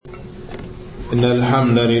إن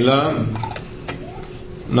الحمد لله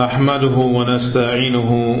نحمده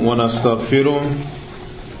ونستعينه ونستغفره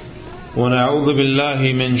ونعوذ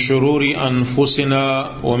بالله من شرور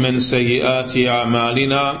أنفسنا ومن سيئات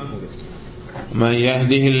أعمالنا من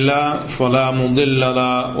يهده الله فلا مضل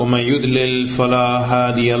له ومن يضلل فلا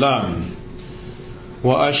هادي له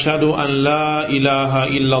وأشهد أن لا إله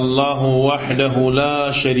إلا الله وحده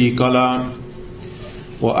لا شريك له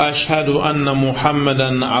وأشهد أن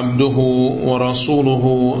محمدا عبده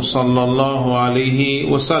ورسوله صلى الله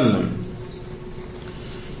عليه وسلم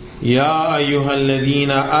يا أيها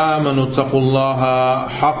الذين آمنوا اتقوا الله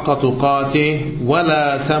حق تقاته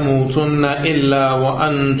ولا تموتن إلا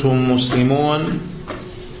وأنتم مسلمون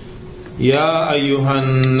يا أيها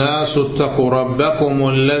الناس اتقوا ربكم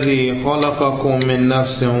الذي خلقكم من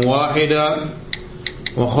نفس واحدة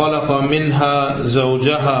وخلق منها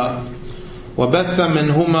زوجها وبث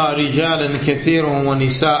منهما رجالا كثيرا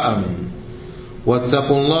ونساء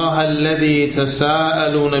واتقوا الله الذي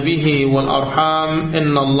تساءلون به والأرحام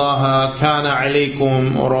إن الله كان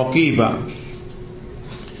عليكم رقيبا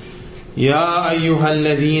يا أيها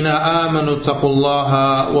الذين آمنوا اتقوا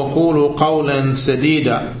الله وقولوا قولا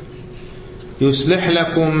سديدا يصلح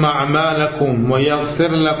لكم أعمالكم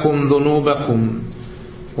ويغفر لكم ذنوبكم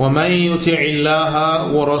ومن يطع الله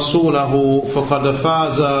ورسوله فقد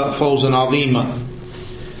فاز فوزا عظيما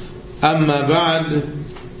أما بعد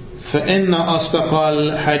فإن أصدق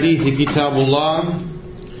الحديث كتاب الله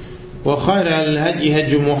وخير الهدي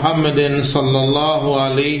هدي محمد صلى الله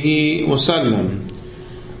عليه وسلم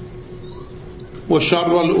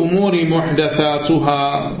وشر الأمور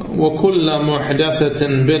محدثاتها وكل محدثة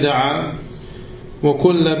بدعة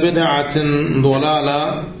وكل بدعة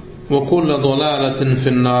ضلالة وكل ضلالة في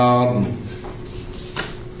النار.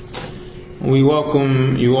 We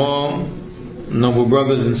welcome you all, noble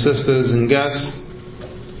brothers and sisters and guests.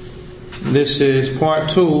 This is part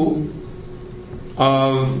 2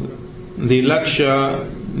 of the lecture,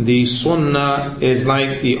 The Sunnah is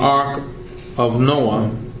like the Ark of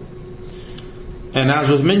Noah. And as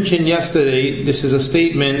was mentioned yesterday, this is a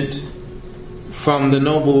statement from the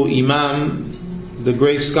noble Imam, the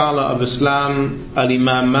great scholar of Islam,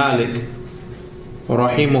 Al-Imam Malik,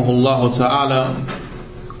 rahimahullah ta'ala,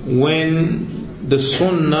 when the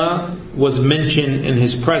Sunnah was mentioned in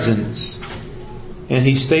his presence. And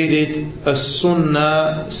he stated,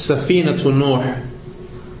 As-Sunnah Safinatu Nuh,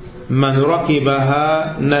 Man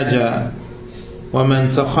rakibaha naja, wa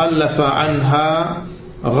man takhallafa anha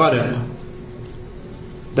ghariq.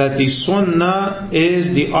 That the Sunnah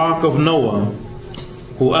is the Ark of Noah.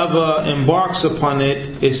 Whoever embarks upon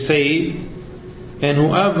it is saved, and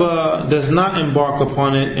whoever does not embark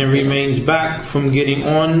upon it and remains back from getting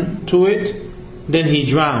on to it, then he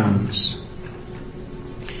drowns.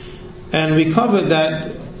 And we covered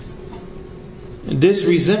that this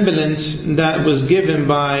resemblance that was given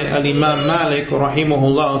by Al-Imam Malik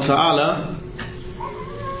rahimahullah ta'ala,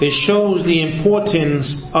 it shows the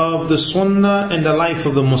importance of the Sunnah in the life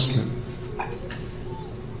of the Muslim.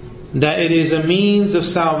 That it is a means of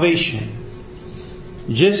salvation.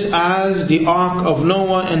 Just as the Ark of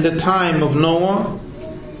Noah in the time of Noah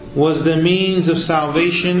was the means of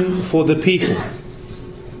salvation for the people.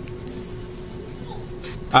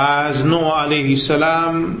 As Noah alayhi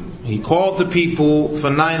salam, he called the people for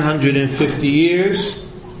 950 years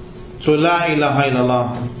to La ilaha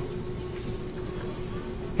illallah.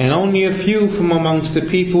 And only a few from amongst the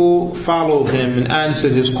people followed him and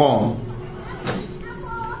answered his call.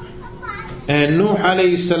 And Nuh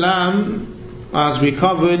alayhi salam, as we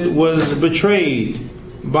covered, was betrayed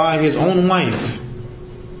by his own wife.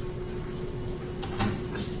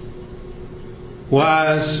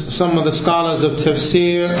 Whereas some of the scholars of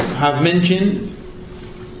tafsir have mentioned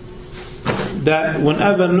that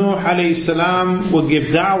whenever Nuh alayhi salam would give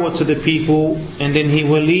da'wah to the people and then he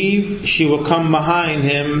will leave, she will come behind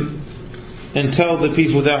him and tell the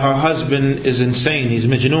people that her husband is insane, he's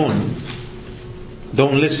majnoon.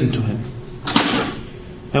 Don't listen to him.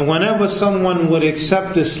 And whenever someone would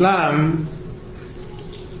accept Islam,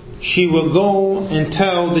 she would go and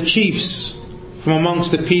tell the chiefs from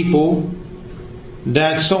amongst the people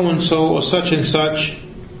that so-and-so or such and such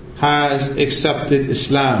has accepted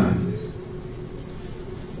Islam.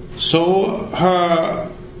 So her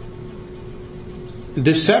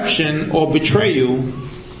deception or betrayal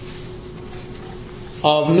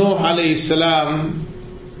of Nuh alayhi salam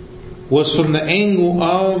was from the angle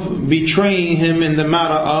of betraying him in the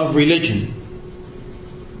matter of religion.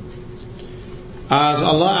 As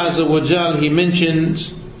Allah Azza wa Jal, He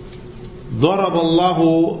mentions, ضرب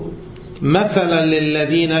الله مثلا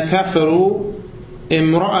للذين كفروا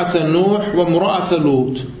امرأة نوح وامرأة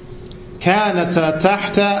لوط كانتا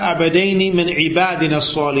تحت عبدين من عبادنا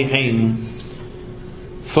الصالحين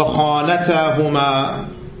فخانتاهما.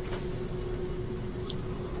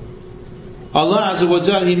 Allah Azza wa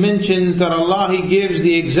Jal, He mentions that Allah, He gives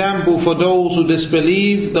the example for those who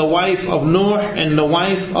disbelieve, the wife of Nuh and the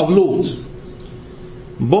wife of Lut.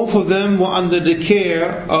 Both of them were under the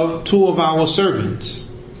care of two of our servants.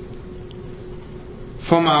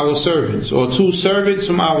 From our servants, or two servants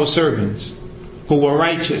from our servants who were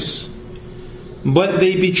righteous. But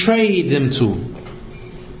they betrayed them too.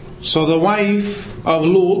 So the wife of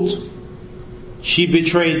Lut, she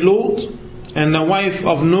betrayed Lut, and the wife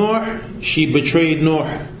of Nuh, she betrayed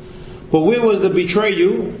Nuh. But where was the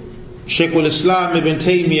betrayal? Shaykh al-Islam ibn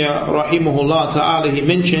Taymiyyah rahimahullah ta'ala, he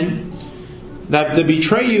mentioned that the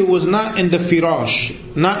betrayal was not in the firash,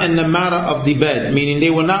 not in the matter of the bed, meaning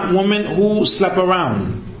they were not women who slept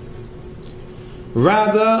around.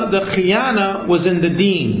 Rather, the khiyana was in the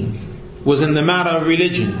deen, was in the matter of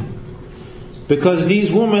religion. Because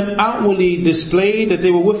these women outwardly displayed that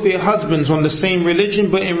they were with their husbands on the same religion,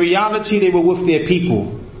 but in reality they were with their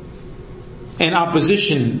people in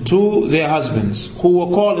opposition to their husbands, who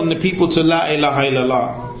were calling the people to La ilaha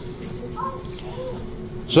illallah.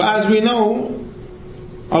 So as we know,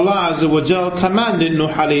 Allah Azza wa Jal commanded Nuh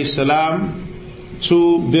alayhi salam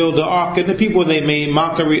to build the ark, and the people, they made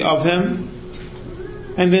mockery of him.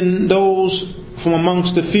 And then those from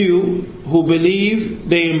amongst the few who believed,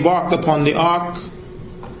 they embarked upon the ark,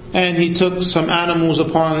 and he took some animals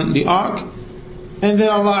upon the ark. And then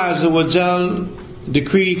Allah Azza wa Jal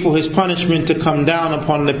decreed for His punishment to come down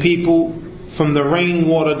upon the people from the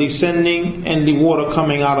rainwater descending and the water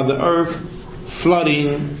coming out of the earth,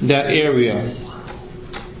 flooding that area.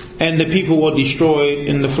 And the people were destroyed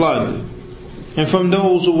in the flood. And from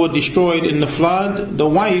those who were destroyed in the flood, the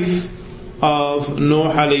wife of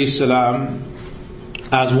Nuh alayhi salam,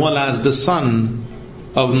 as well as the son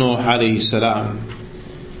of Nuh alayhi salam.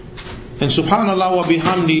 And subhanallah wa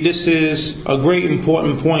bihamdi, this is a great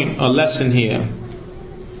important point, a lesson here.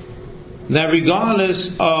 That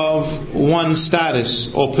regardless of one's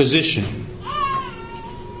status or position,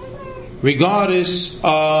 regardless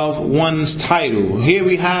of one's title, here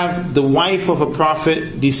we have the wife of a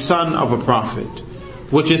prophet, the son of a prophet,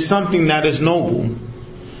 which is something that is noble.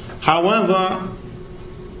 However,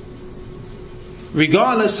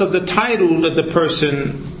 regardless of the title that the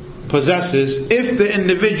person possesses, if the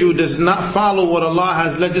individual does not follow what Allah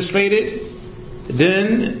has legislated,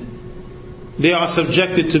 then they are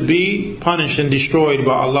subjected to be punished and destroyed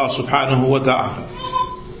by Allah subhanahu wa ta'ala.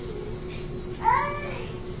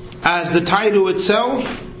 As the title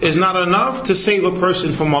itself is not enough to save a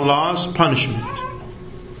person from Allah's punishment.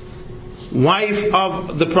 Wife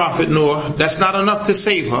of the Prophet Nuh, that's not enough to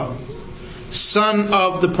save her. Son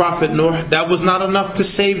of the Prophet Nuh, that was not enough to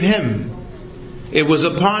save him. It was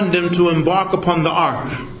upon them to embark upon the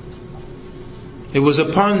ark. It was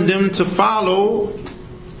upon them to follow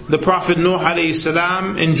the Prophet Nuh alayhi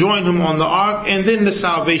salam and join him on the ark, and then the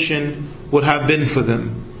salvation would have been for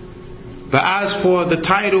them. But as for the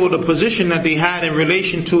title, the position that they had in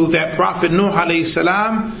relation to that Prophet Nuh alayhi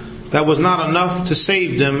salam, that was not enough to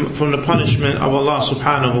save them from the punishment of Allah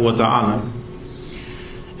subhanahu wa ta'ala.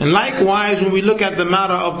 And likewise, when we look at the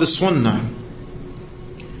matter of the Sunnah,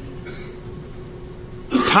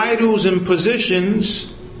 titles and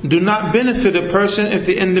positions do not benefit a person if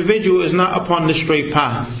the individual is not upon the straight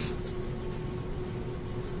path.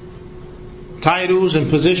 Titles and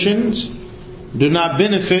positions do not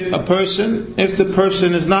benefit a person if the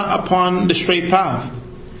person is not upon the straight path.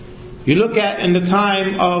 You look at in the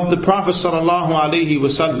time of the Prophet sallallahu alaihi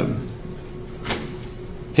wasallam,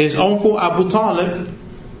 his uncle Abu Talib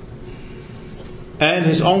and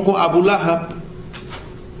his uncle Abu Lahab,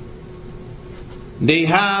 they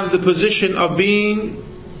have the position of being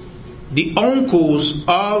the uncles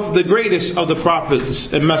of the greatest of the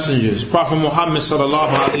prophets and messengers, Prophet Muhammad sallallahu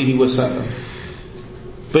alaihi wasallam.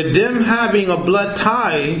 But them having a blood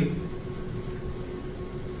tie,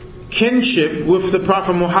 kinship with the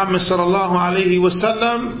Prophet Muhammad sallallahu alaihi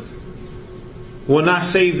wasallam, will not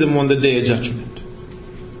save them on the Day of Judgment,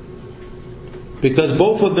 because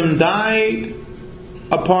both of them died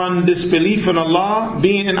upon disbelief in Allah,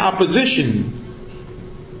 being in opposition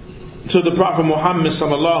to the Prophet Muhammad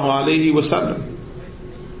sallallahu alaihi wasallam.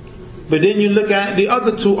 But then you look at the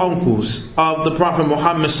other two uncles of the Prophet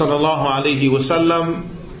Muhammad sallallahu alaihi wasallam,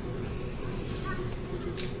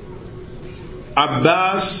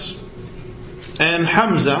 Abbas and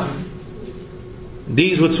Hamza.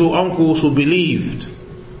 These were two uncles who believed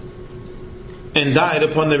and died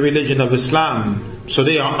upon the religion of Islam. So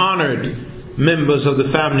they are honored members of the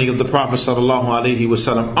family of the Prophet sallallahu alaihi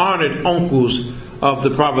wasallam, honored uncles of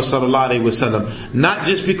the Prophet sallallahu alaihi wasallam, not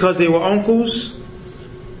just because they were uncles,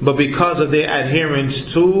 but because of their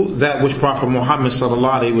adherence to that which Prophet Muhammad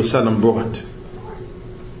sallallahu alaihi wasallam brought.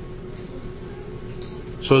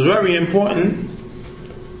 So it's very important,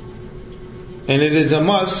 and it is a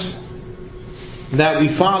must that we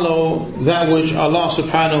follow that which Allah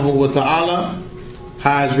subhanahu wa ta'ala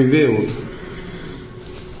has revealed.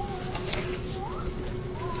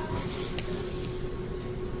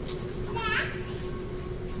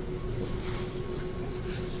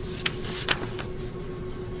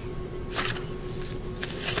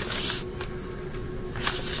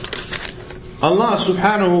 Allah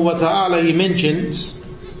subhanahu wa ta'ala, He mentions,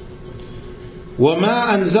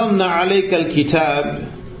 وَمَا أَنزَلْنَا عَلَيْكَ الْكِتَابِ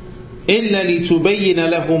إِلَّا لِتُبَيِّنَ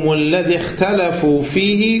لَهُمُ الَّذِي اخْتَلَفُوا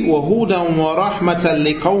فِيهِ وَهُدًى وَرَحْمَةً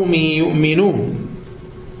لِقَوْمٍ يُؤْمِنُونَ.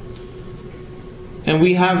 And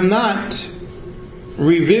we have not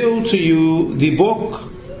revealed to you the book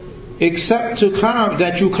except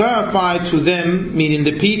that you clarify to them, meaning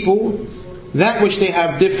the people, that which they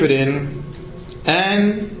have differed in,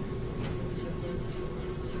 and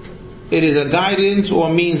it is a guidance or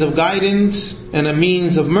a means of guidance and a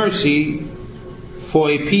means of mercy for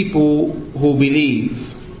a people who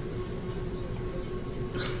believe.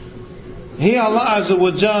 Here Allah Azza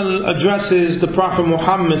wa Jal addresses the Prophet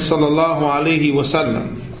Muhammad sallallahu alaihi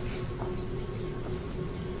wasallam,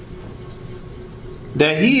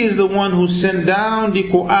 that he is the one who sent down the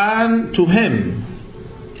Quran to him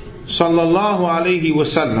sallallahu alaihi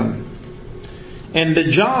wasallam, and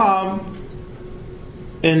the job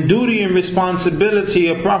and duty and responsibility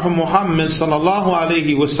of Prophet Muhammad sallallahu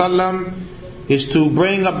alaihi wasallam is to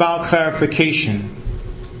bring about clarification,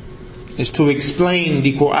 is to explain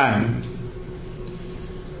the Quran.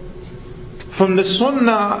 From the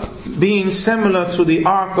Sunnah being similar to the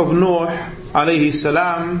Ark of Noah alayhi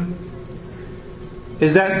salam,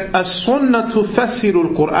 is that as-Sunnah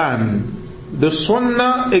tufassiru al-Quran. The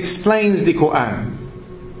Sunnah explains the Quran.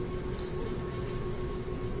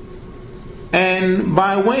 And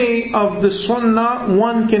by way of the Sunnah,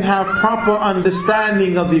 one can have proper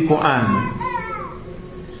understanding of the Quran.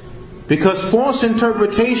 Because false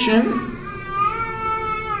interpretation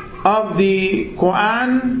of the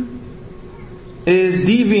Quran is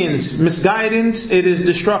deviance, misguidance, it is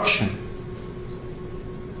destruction.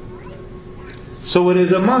 So it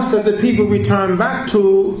is a must that the people return back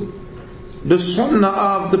to the Sunnah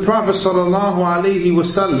of the Prophet sallallahu alaihi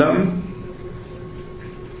wasallam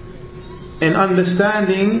in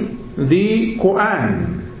understanding the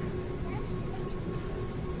Quran.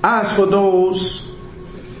 As for those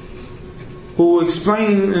who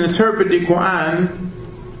explain and interpret the Quran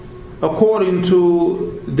according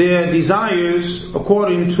to their desires,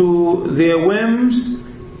 according to their whims,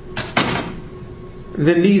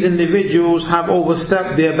 then these individuals have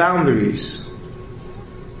overstepped their boundaries.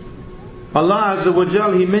 Allah Azza wa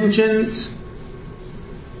Jal, He mentions,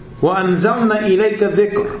 وَأَنزَلْنَا إِلَيْكَ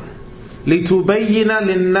ذِكْرًا لِتُبَيِّنَ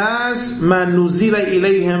لِلنَّاسِ مَا نُزِّلَ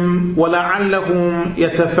إِلَيْهِمْ وَلَعَلَّهُمْ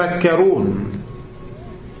يَتَفَكَّرُونَ.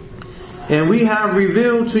 And we have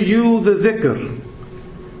revealed to you the dhikr,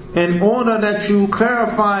 in order that you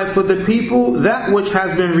clarify for the people that which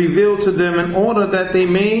has been revealed to them, in order that they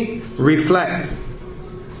may reflect.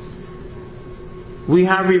 We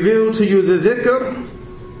have revealed to you the dhikr,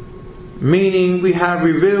 meaning we have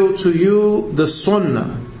revealed to you the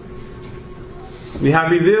Sunnah. We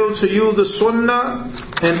have revealed to you the Sunnah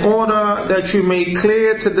in order that you may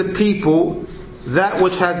clear to the people that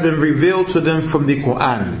which has been revealed to them from the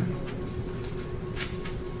Quran.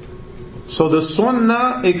 So the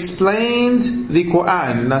Sunnah explains the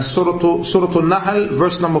Quran. That's Surah Al-Nahl,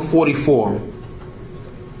 verse number 44.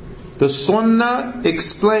 The Sunnah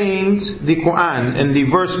explains the Quran. And the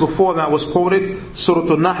verse before that was quoted, Surah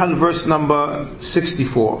Al-Nahl, verse number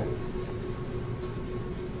 64.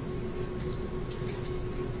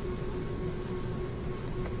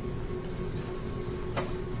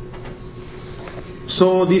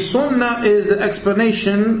 So the Sunnah is the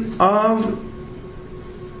explanation of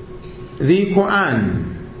the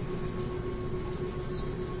Quran.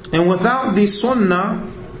 And without the Sunnah,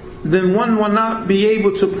 then one will not be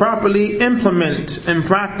able to properly implement and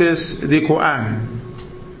practice the Quran.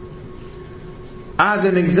 As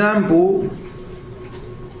an example,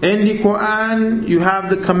 in the Quran you have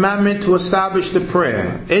the commandment to establish the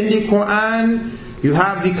prayer. In the Quran you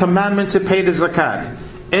have the commandment to pay the zakat.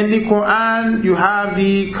 In the Quran you have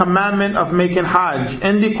the commandment of making Hajj.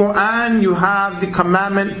 In the Quran you have the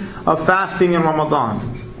commandment of fasting in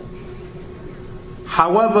Ramadan.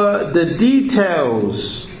 However, the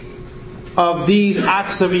details of these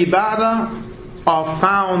acts of ibadah are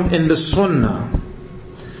found in the Sunnah.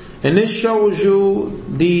 And this shows you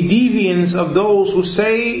the deviance of those who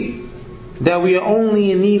say that we are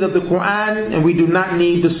only in need of the Quran and we do not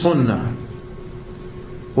need the Sunnah.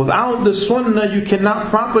 Without the Sunnah, you cannot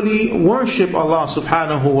properly worship Allah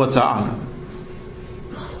subhanahu wa ta'ala.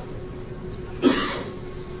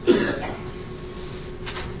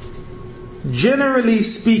 Generally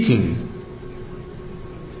speaking,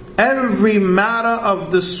 every matter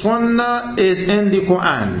of the Sunnah is in the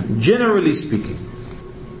Quran. Generally speaking.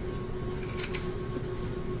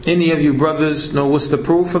 Any of you brothers know what's the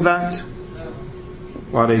proof of that?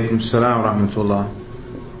 Wa alaikum salam wa rahmatullah.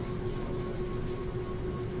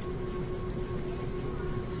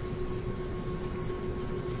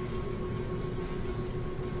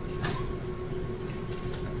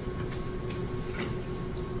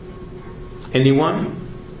 Anyone?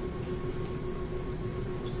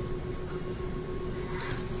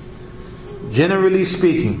 Generally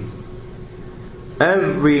speaking,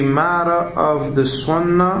 every matter of the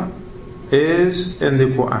Sunnah is in the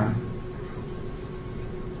Quran.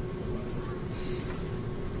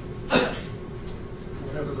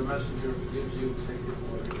 Whatever the messenger gives you, take it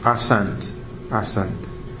away. Ahsant.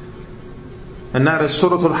 And that is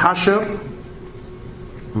Surah Al-Hashr,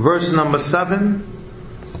 verse number 7,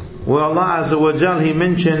 where Allah Azza wa Jal, He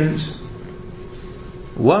mentions,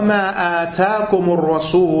 وَمَا آتَاكُمُ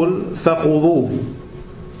الرَّسُولُ فَخُذُوهُ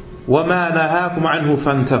وَمَا نَهَاكُمْ عَنْهُ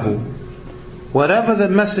فَانْتَهُوا. Whatever the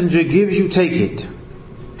messenger gives you, take it.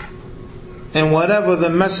 And whatever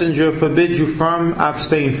the messenger forbids you from,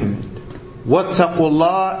 abstain from it. وَاتَّقُوا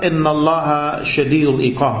اللَّهَ إِنَّ اللَّهَ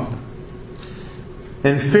شَدِيدُ الْعِقَابِ.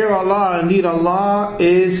 And fear Allah, indeed Allah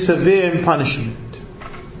is severe in punishment.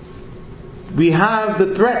 We have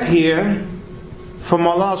the threat here from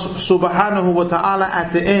Allah subhanahu wa ta'ala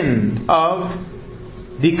at the end of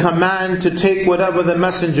the command to take whatever the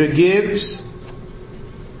messenger gives,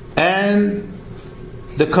 and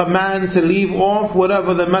the command to leave off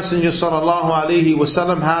whatever the messenger sallallahu alaihi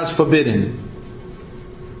wasallam has forbidden.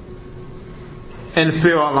 And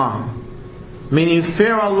fear Allah, meaning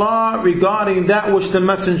fear Allah regarding that which the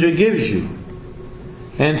messenger gives you,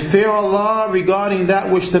 and fear Allah regarding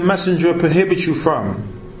that which the messenger prohibits you from.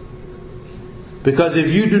 Because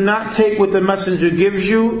if you do not take what the messenger gives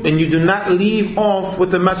you, and you do not leave off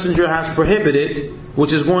what the messenger has prohibited,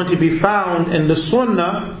 which is going to be found in the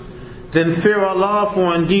Sunnah, then fear Allah,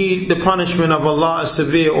 for indeed the punishment of Allah is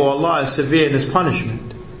severe, or Allah is severe in His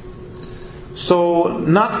punishment. So,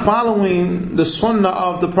 not following the Sunnah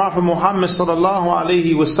of the Prophet Muhammad sallallahu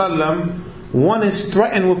alaihi wasallam, one is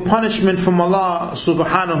threatened with punishment from Allah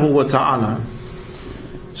subhanahu wa ta'ala.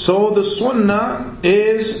 So the Sunnah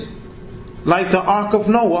is like the Ark of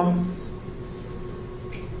Noah.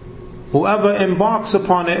 Whoever embarks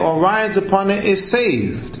upon it or rides upon it is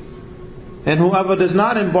saved, and whoever does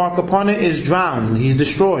not embark upon it is drowned, he's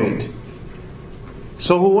destroyed.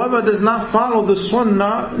 So whoever does not follow the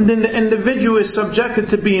Sunnah, then the individual is subjected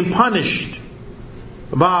to being punished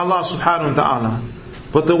by Allah subhanahu wa ta'ala.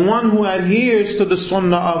 But the one who adheres to the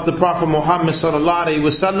Sunnah of the Prophet Muhammad sallallahu alaihi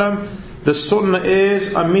wasallam, the Sunnah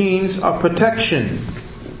is a means of protection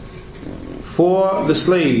for the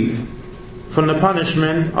slave from the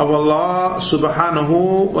punishment of Allah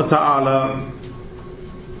subhanahu wa ta'ala.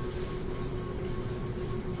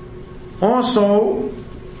 Also,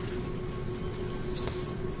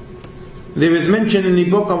 there is mention in the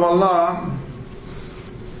book of Allah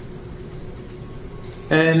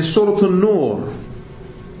in Surah An-Nur,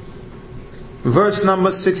 verse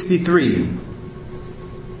number 63.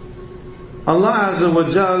 Allah Azza wa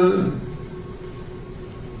Jal,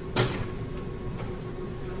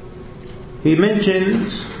 He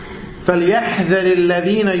mentions, فَلْيَحْذَرِ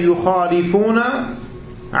الَّذِينَ يُخَالِفُونَ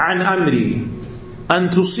عَنْ أَمْرِي أَن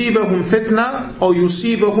تُصِيبَهُمْ فِتْنَةٌ أَوْ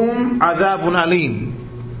يُصِيبَهُمْ عَذَابٌ أَلِيمٌ.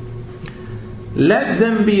 Let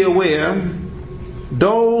them be aware,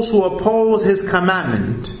 those who oppose His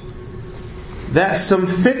commandment, that some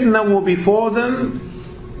fitna will befall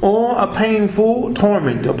them, or a painful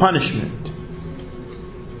torment or punishment.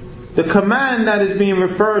 The command that is being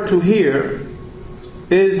referred to here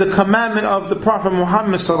is the commandment of the Prophet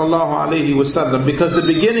Muhammad sallallahu alaihi wasallam, because the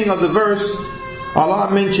beginning of the verse, Allah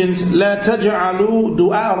mentions, لا تجعلوا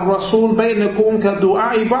دعاء الرسول بينكم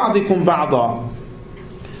كدعاء بعضكم بعضا.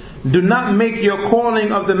 Do not make your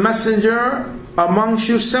calling of the messenger amongst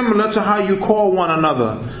you similar to how you call one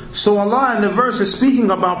another. So Allah in the verse is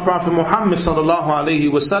speaking about Prophet Muhammad sallallahu alaihi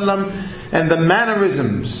wasallam and the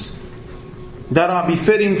mannerisms that are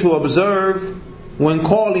befitting to observe when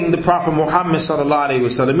calling the Prophet Muhammad sallallahu alaihi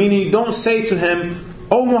wasallam. Meaning, don't say to him,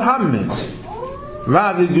 O Muhammad.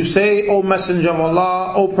 Rather you say, O Messenger of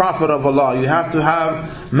Allah, O Prophet of Allah. You have to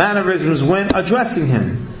have mannerisms when addressing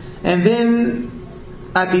him. And then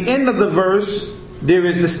at the end of the verse, there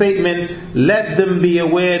is the statement, let them be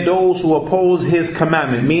aware those who oppose his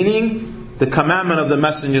commandment. Meaning, the commandment of the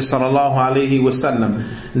Messenger sallallahu alaihi wasallam.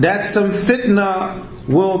 That some fitna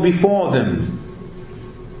will befall them.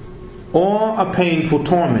 Or a painful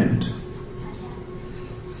torment.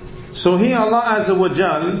 So here Allah Azza wa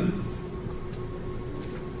Jal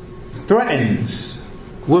threatens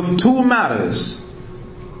with two matters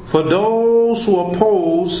for those who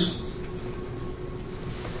oppose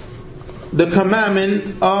the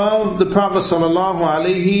commandment of the Prophet sallallahu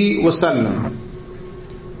alaihi wasallam.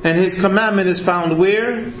 And his commandment is found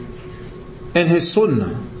where? In his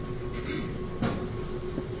Sunnah.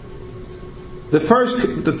 The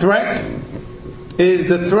threat is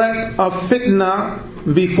the threat of fitna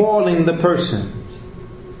befalling the person.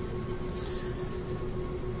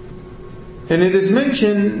 And it is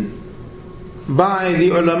mentioned by the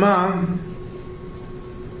ulama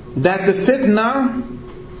that the fitna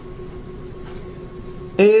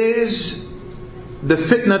is the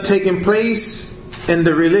fitna taking place in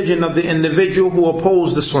the religion of the individual who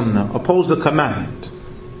oppose the sunnah, oppose the commandment.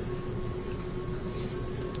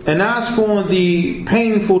 And as for the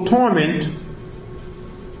painful torment,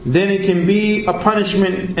 then it can be a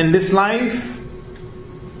punishment in this life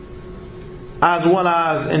as well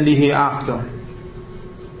as in the hereafter.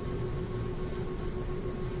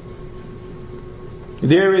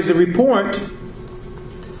 There is a report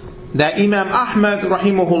that Imam Ahmad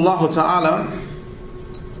rahimahullah ta'ala,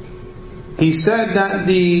 he said that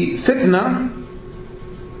the fitna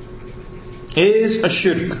is a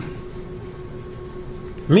shirk.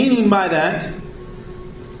 Meaning by that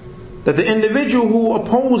the individual who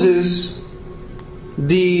opposes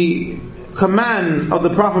the command of the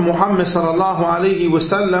Prophet Muhammad sallallahu alaihi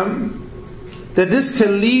wasallam, that this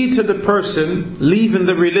can lead to the person leaving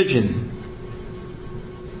the religion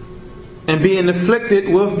and being afflicted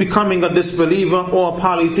with becoming a disbeliever or a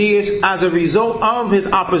polytheist as a result of his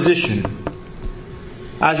opposition.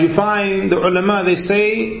 As you find the ulama, they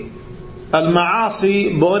say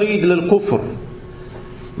al-ma'asi barid lil-kufr,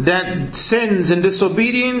 that sins and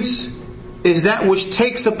disobedience is that which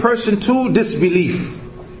takes a person to disbelief.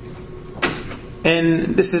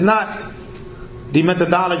 And this is not the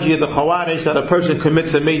methodology of the Khawarij that a person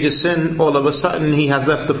commits a major sin, all of a sudden he has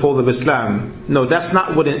left the fold of Islam. No, that's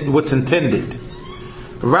not what's intended.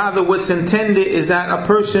 Rather, what's intended is that a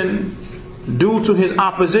person, due to his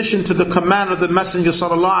opposition to the command of the Messenger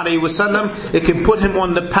sallallahu alaihi wasallam, it can put him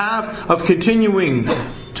on the path of continuing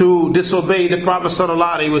to disobey the Prophet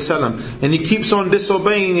sallallahu alaihi wasallam, and he keeps on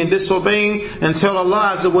disobeying and disobeying until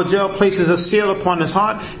Allah Azza wa Jal places a seal upon his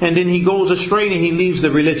heart, and then he goes astray and he leaves the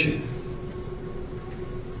religion.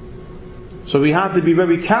 So we have to be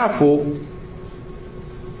very careful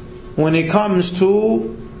when it comes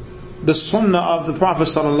to the Sunnah of the Prophet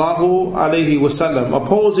sallallahu alaihi wasallam.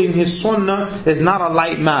 Opposing his Sunnah is not a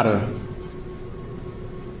light matter.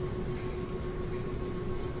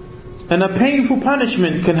 And a painful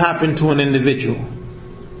punishment can happen to an individual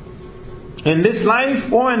in this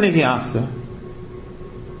life or in the hereafter.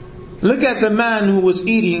 Look at the man who was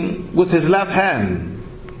eating with his left hand.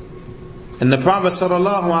 And the Prophet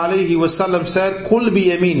sallallahu alaihi wasallam said, "Kul bi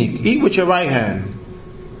yaminik, eat with your right hand."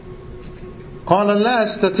 قال لا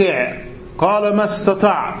استطيع قال ما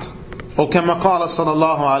استطعت أو كما قال صلى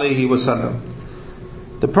الله عليه وسلم.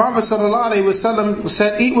 The Prophet ﷺ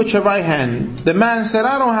said, eat with your right hand. The man said,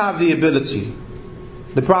 I don't have the ability.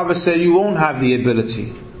 The Prophet said, you won't have the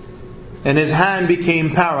ability. And his hand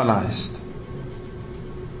became paralyzed.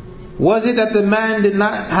 Was it that the man did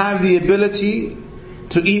not have the ability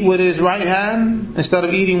to eat with his right hand instead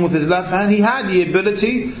of eating with his left hand? He had the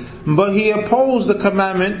ability, but he opposed the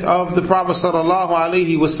commandment of the Prophet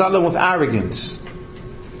ﷺ with arrogance.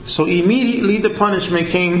 So immediately the punishment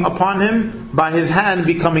came upon him by his hand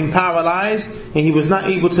becoming paralyzed, and he was not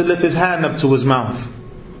able to lift his hand up to his mouth.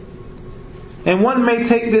 And one may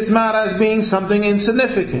take this matter as being something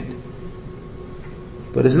insignificant,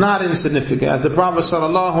 but it's not insignificant. As the Prophet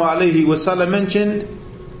ﷺ mentioned,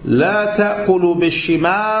 لا تأكلوا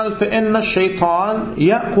بالشمال فإن الشيطان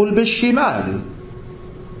يأكل بالشمال.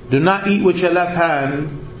 Do not eat with your left hand,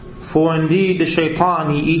 for indeed the shaitan,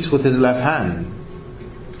 he eats with his left hand.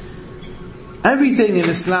 Everything in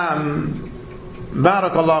Islam,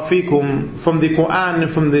 barakallahu fikum, from the Quran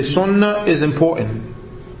and from the Sunnah is important.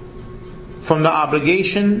 From the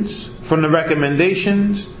obligations, from the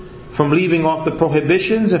recommendations, from leaving off the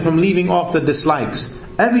prohibitions, and from leaving off the dislikes.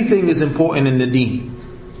 Everything is important in the deen.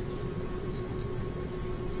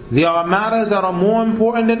 There are matters that are more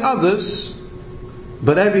important than others,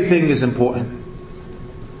 but everything is important.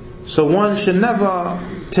 So one should never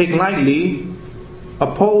take lightly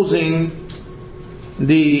opposing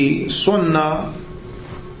the Sunnah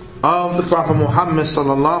of the Prophet Muhammad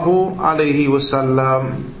sallallahu alaihi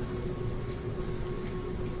wasallam.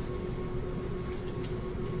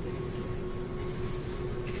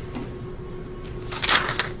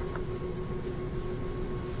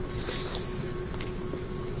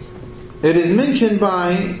 It is mentioned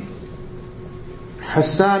by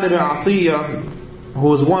Hassan ibn Atiyah, who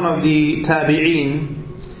was one of the tabi'een,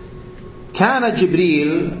 كان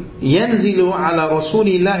جبريل ينزل على رسول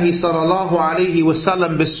الله صلى الله عليه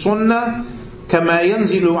وسلم بالسنة كما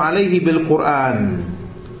ينزل عليه بالقرآن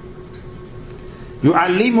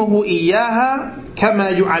يعلمه إياها كما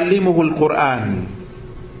يعلمه القرآن.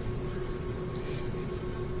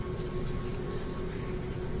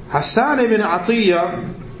 Hassan ibn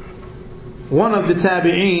Atiyah, one of the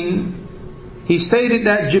tabi'een, he stated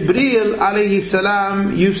that Jibreel alayhi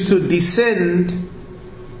salam used to descend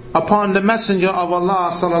upon the Messenger of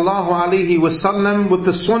Allah sallallahu alaihi wasallam with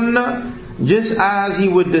the Sunnah, just as he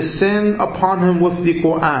would descend upon him with the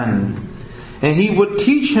Quran. And he would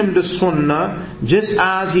teach him the Sunnah just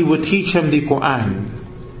as he would teach him the Quran.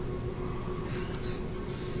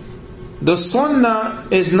 The Sunnah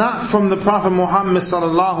is not from the Prophet Muhammad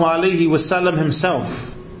sallallahu alaihi wasallam himself.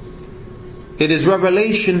 It is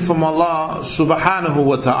revelation from Allah subhanahu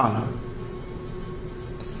wa ta'ala.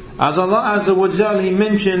 As Allah Azza wa Jal, He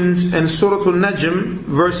mentions in Surah Al-Najm,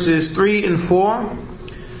 verses 3 and 4,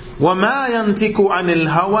 وَمَا يَنْتِكُ عَنِ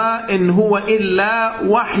الْهَوَىٰ إِنْ هُوَ إِلَّا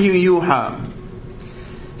وَحْيٌ يُوحَىٰ.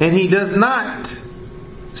 And He does not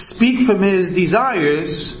speak from His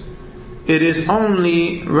desires, it is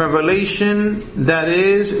only revelation that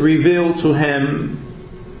is revealed to Him.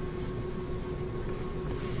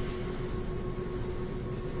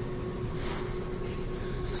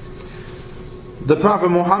 The Prophet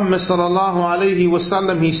Muhammad sallallahu alaihi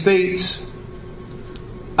wasallam, he states,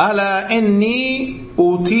 أَلَا إِنِّي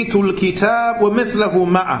أُوتِيتُ الْكِتَابَ وَمِثْلَهُ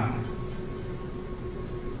مَعَهُ.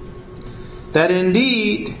 That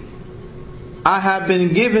indeed I have been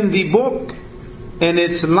given the book and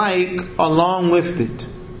its like along with it.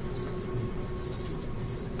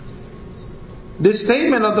 This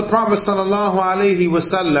statement of the Prophet sallallahu alaihi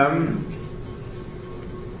wasallam,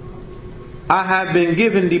 I have been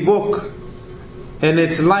given the book and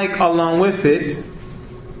it's like along with it.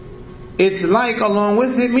 It's like along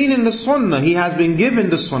with it, meaning the Sunnah. He has been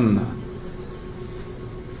given the Sunnah,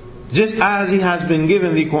 just as he has been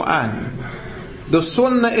given the Quran. The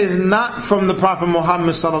Sunnah is not from the Prophet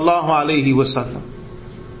Muhammad sallallahu alaihi wasallam.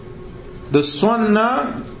 The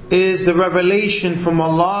Sunnah is the revelation from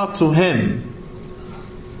Allah to him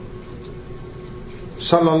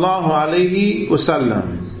sallallahu alaihi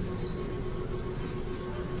wasallam.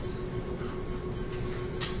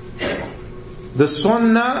 The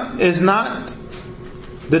Sunnah is not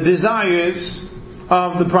the desires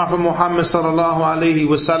of the Prophet Muhammad sallallahu alaihi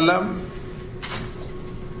wasallam.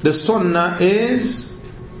 The Sunnah is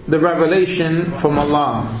the revelation from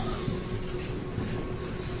Allah.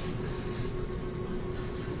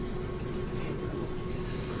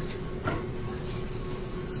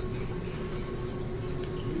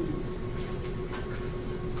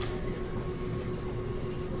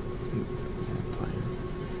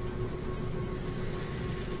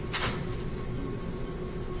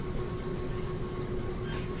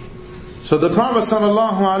 So the Prophet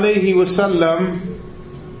sallallahu alaihi wasallam,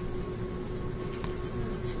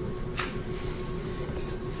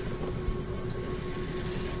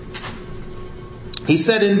 he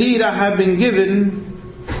said, indeed I have been given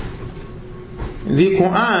the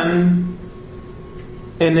Quran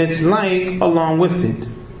and its like along with it.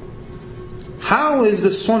 How is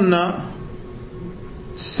the Sunnah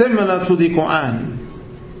similar to the Quran?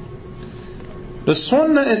 The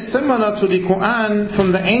Sunnah is similar to the Quran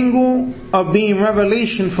from the angle of being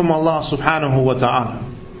revelation from Allah subhanahu wa ta'ala.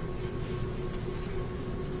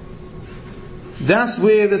 That's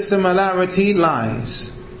where the similarity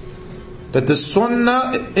lies. That the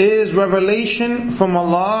Sunnah is revelation from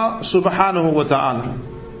Allah subhanahu wa ta'ala.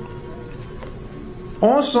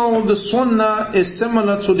 Also, the Sunnah is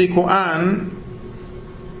similar to the Quran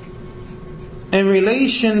in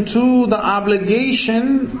relation to the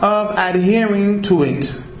obligation of adhering to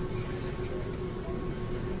it.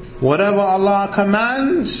 Whatever Allah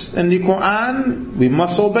commands in the Quran, we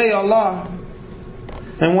must obey Allah.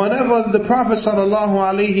 And whatever the Prophet sallallahu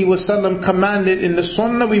alaihi wasallam commanded in the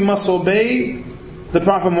Sunnah, we must obey the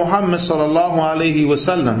Prophet Muhammad sallallahu alaihi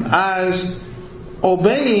wasallam. As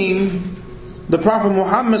obeying the Prophet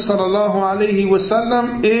Muhammad sallallahu alaihi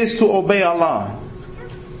wasallam is to obey Allah.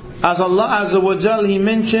 As Allah Azza wa Jal, He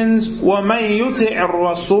mentions, وَمَنْ يُطِعِ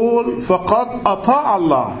الرَّسُولِ فَقَدْ أَطَاعَ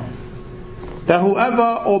اللَّهِ, that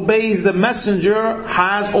whoever obeys the messenger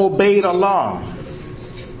has obeyed Allah.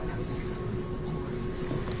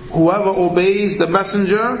 Whoever obeys the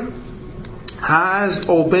messenger has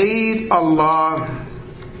obeyed Allah.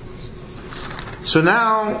 So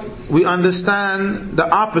now we understand the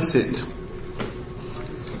opposite,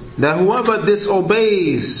 that whoever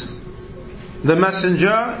disobeys the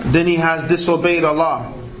messenger, then he has disobeyed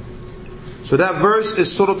Allah. So that verse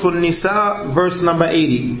is Surah An-Nisa, verse number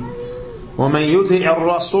 80. وَمَنْ يُطِعِ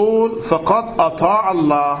الرَّسُولِ فَقَدْ أَطَاعَ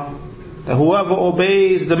اللَّهِ, that whoever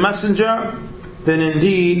obeys the messenger, then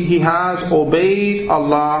indeed he has obeyed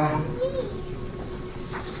Allah.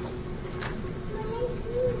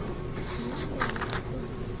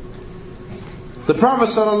 The Prophet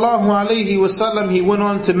sallallahu alaihi wasallam, he went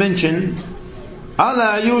on to mention,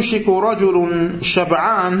 ألا يوشك رجل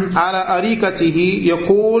شبعان على أريكته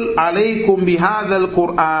يقول عليكم بهذا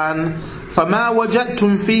القرآن فما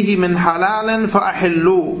وجدتم فيه من حلال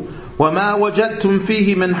فأحلوا وما وجدتم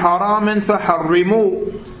فيه من حرام فحرموا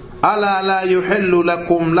ألا لا يحل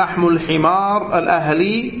لكم لحم الحمار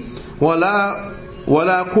الأهلي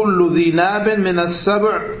ولا كل ذي ناب من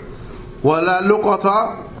السبع ولا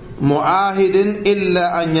لقطة معاهد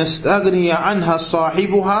إلا أن يستغني عنها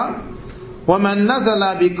صاحبها ومن نزل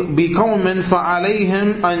بقوم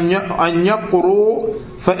فعليهم أن يقروا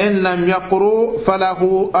فإن لم يقروا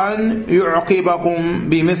فله أن يعقبهم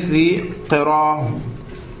بمثل قراه.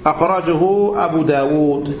 أخرجه أبو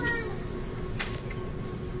داود.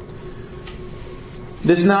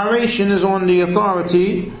 This narration is on the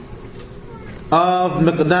authority of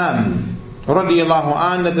Miqdam radiyallahu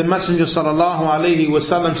anhu, that the Messenger sallallahu alayhi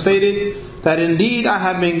wasallam stated that indeed I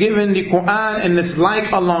have been given the Quran and its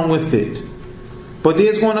like along with it. But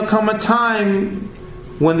there's going to come a time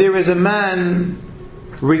when there is a man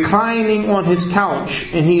reclining on his couch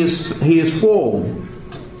and he is full,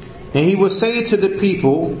 and he will say to the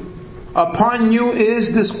people, upon you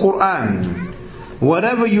is this Quran.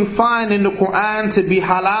 Whatever you find in the Quran to be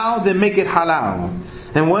halal, then make it halal.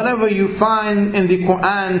 And whatever you find in the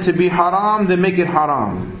Quran to be haram, then make it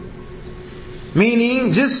haram.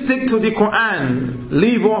 Meaning, just stick to the Quran,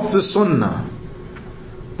 leave off the Sunnah.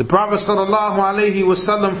 The Prophet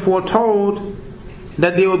ﷺ foretold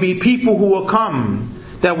that there will be people who will come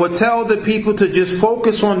that will tell the people to just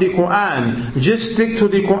focus on the Quran, just stick to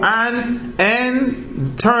the Quran,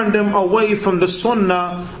 and turn them away from the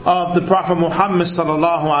Sunnah of the Prophet Muhammad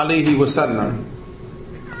ﷺ.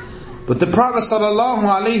 But the Prophet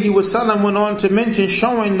ﷺ went on to mention,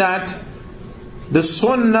 showing that the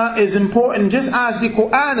Sunnah is important just as the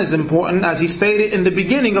Quran is important, as he stated in the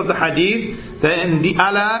beginning of the hadith, that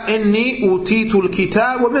Ala inni utitul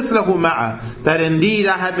kitab wa mithlahu ma'a, that indeed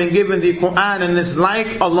I have been given the Quran and its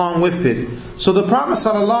like along with it. So the Prophet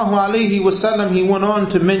ﷺ, he went on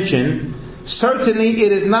to mention, certainly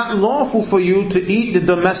it is not lawful for you to eat the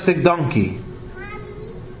domestic donkey.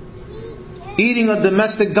 Eating a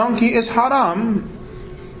domestic donkey is haram,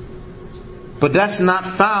 but that's not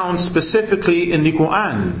found specifically in the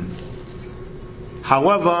Quran.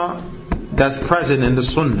 However, that's present in the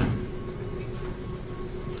Sunnah.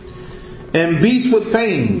 And beasts with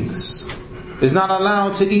fangs is not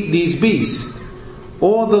allowed to eat these beasts,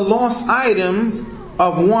 or the lost item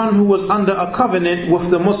of one who was under a covenant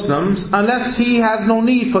with the Muslims, unless he has no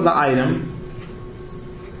need for the item.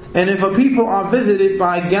 And if a people are visited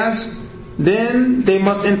by guests, then they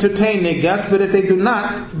must entertain their guests. But if they do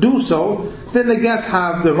not do so, then the guests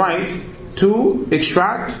have the right to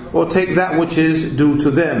extract or take that which is due to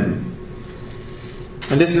them.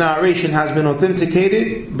 And this narration has been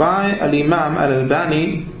authenticated by Al-Imam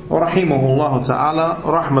Al-Albani rahimahullah ta'ala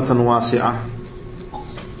rahmatan wasi'ah.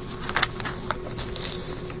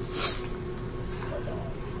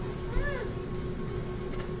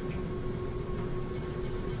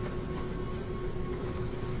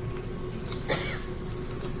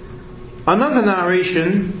 Another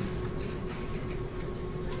narration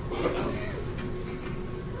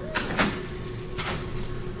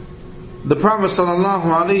the Prophet sallallahu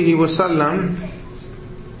alaihi wasallam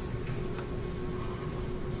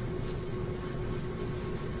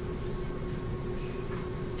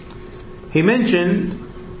he mentioned,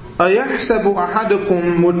 أَيَحْسَبُ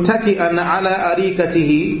أَحَدُكُمْ مُتَّكِئًا عَلَى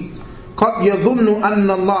أَرِيكَتِهِ قَدْ يَظُنُّ أَنَّ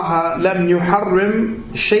اللَّهَ لَمْ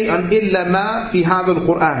يُحَرِّمْ شَيْئًا إِلَّا مَا فِي هَذَا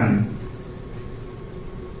الْقُرْآنِ.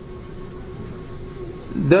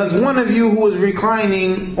 Does one of you who is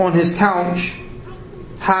reclining on his couch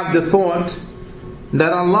have the thought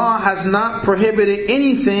that Allah has not prohibited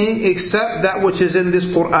anything except that which is in this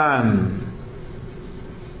Qur'an.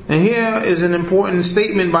 And here is an important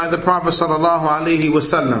statement by the Prophet sallallahu alaihi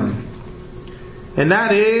wasallam. And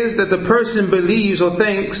that is that the person believes or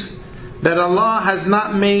thinks that Allah has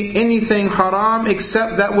not made anything haram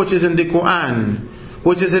except that which is in the Qur'an,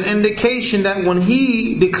 which is an indication that when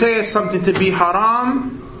he declares something to be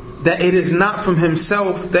haram, that it is not from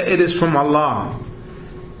himself, that it is from Allah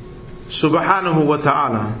subhanahu wa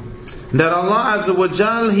ta'ala. That Allah Azza wa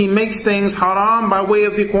Jal, He makes things haram by way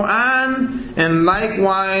of the Qur'an, and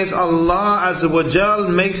likewise Allah Azza wa Jal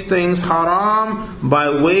makes things haram by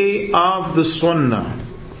way of the Sunnah.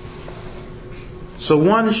 So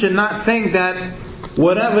one should not think that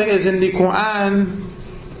whatever is in the Qur'an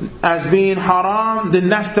as being haram, then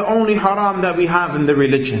that's the only haram that we have in the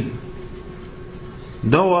religion.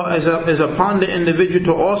 Though is upon the individual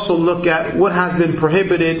to also look at what has been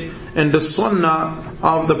prohibited in the Sunnah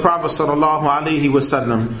of the Prophet sallallahu alaihi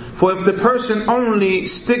wasallam. For if the person only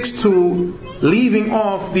sticks to leaving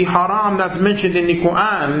off the haram that's mentioned in the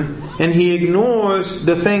Qur'an, and he ignores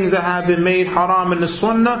the things that have been made haram in the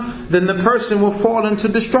Sunnah, then the person will fall into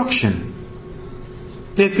destruction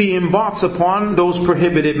if he embarks upon those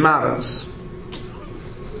prohibited matters.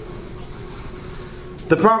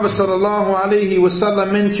 The Prophet sallallahu alaihi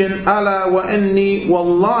wasallam mentioned, "Ala wa inni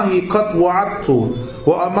wallahi qad wa'adtu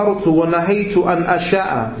wa amartu wa nahaytu an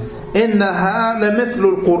asha'a innaha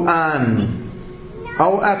lamithlu al-Qur'an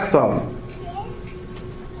aw akthar."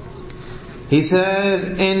 He says,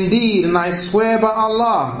 "Indeed, and I swear by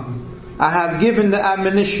Allah, I have given the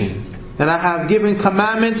admonition, and I have given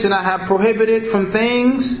commandments, and I have prohibited from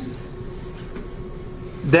things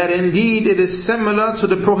that indeed it is similar to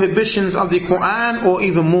the prohibitions of the Qur'an, or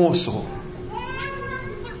even more so."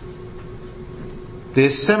 They're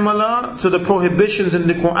similar to the prohibitions in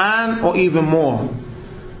the Qur'an, or even more.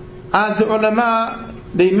 As the ulama,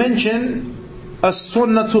 they mention,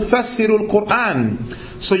 as-sunnah tufassiru al-Qur'an.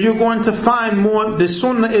 So you're going to find more, the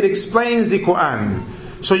sunnah, it explains the Qur'an.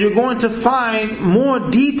 So you're going to find more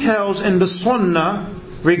details in the sunnah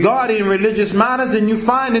regarding religious matters than you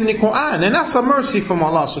find in the Qur'an. And that's a mercy from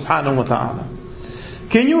Allah subhanahu wa ta'ala.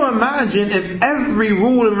 Can you imagine if every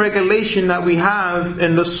rule and regulation that we have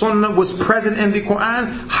in the Sunnah was present in the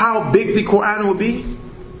Qur'an, how big the Qur'an would be?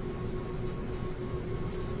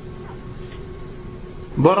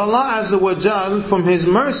 But Allah Azza wa Jal, from His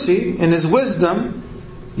mercy and His wisdom,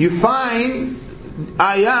 you find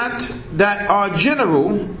ayat that are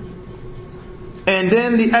general, and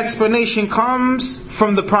then the explanation comes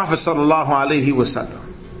from the Prophet sallallahu alaihi wasallam.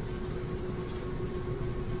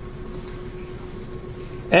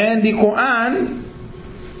 And the Qur'an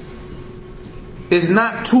is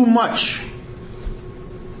not too much.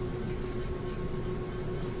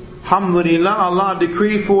 Alhamdulillah, Allah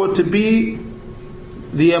decreed for it to be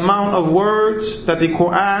the amount of words that the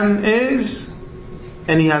Qur'an is,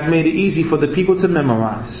 and He has made it easy for the people to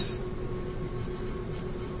memorize.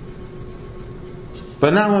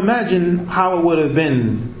 But now imagine how it would have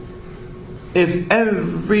been if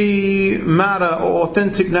every matter or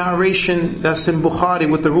authentic narration that's in Bukhari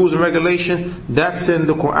with the rules and regulations, that's in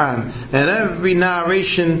the Qur'an. And every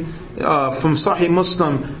narration from Sahih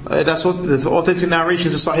Muslim, that's authentic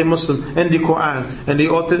narrations of Sahih Muslim in the Qur'an. And the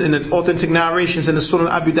authentic narrations in the Sunnah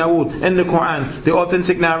Abi Dawood in the Qur'an. The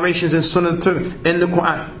authentic narrations in Sunnah Tirmidhi in the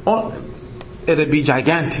Qur'an. It'll be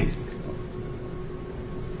gigantic.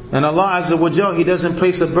 And Allah Azza wa Jal, He doesn't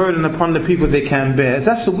place a burden upon the people they can bear.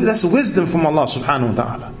 That's wisdom from Allah subhanahu wa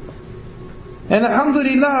ta'ala. And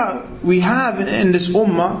alhamdulillah, we have in this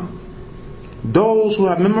ummah those who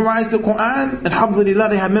have memorized the Qur'an, alhamdulillah,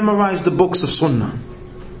 they have memorized the books of Sunnah.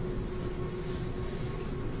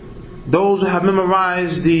 Those who have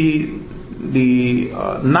memorized the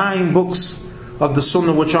 9 books of the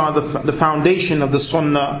Sunnah, which are the foundation of the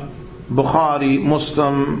Sunnah: Bukhari,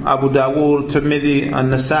 Muslim, Abu Dawood, Tirmidhi,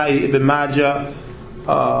 An-Nasa'i, Ibn Majah,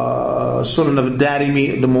 Sunan of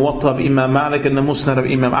Darimi, the Muwatta of Imam Malik, and the Musnad of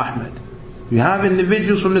Imam Ahmad. You have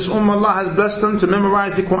individuals from this ummah, Allah has blessed them to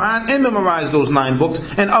memorize the Qur'an and memorize those 9 books,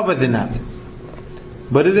 and other than that.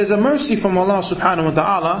 But it is a mercy from Allah subhanahu wa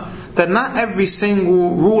ta'ala that not every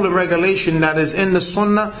single rule and regulation that is in the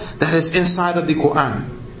Sunnah, that is inside of the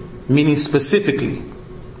Qur'an, meaning specifically,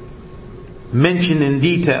 mentioned in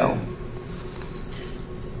detail.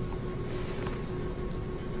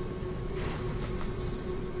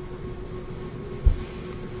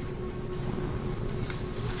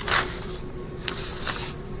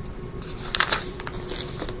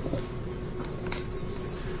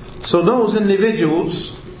 So those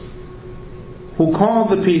individuals who call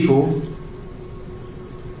the people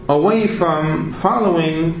away from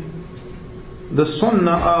following the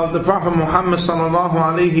Sunnah of the Prophet Muhammad sallallahu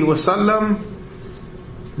alaihi wasallam,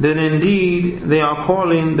 then indeed they are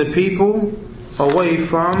calling the people away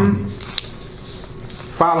from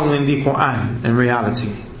following the Quran in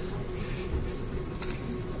reality.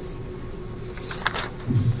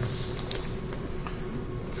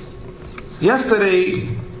 Yesterday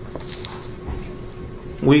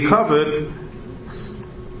we covered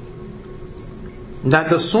that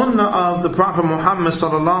the Sunnah of the Prophet Muhammad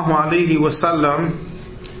sallallahu alaihi wasallam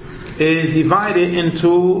is divided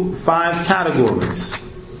into 5 categories.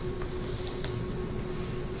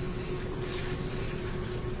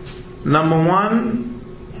 Number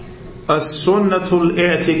 1, as-sunnatul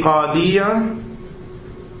i'tiqadiyya,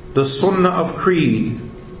 the Sunnah of creed,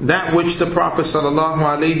 that which the Prophet sallallahu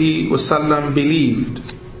alaihi wasallam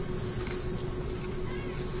believed.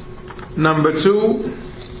 Number 2,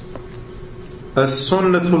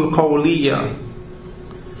 as-sunnatul qawliyya,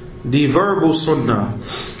 the verbal sunnah,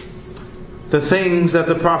 the things that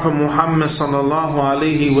the Prophet Muhammad sallallahu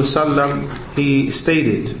alaihi wasallam he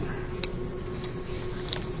stated.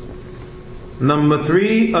 Number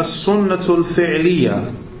 3, as-sunnatul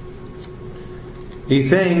fi'liyya, the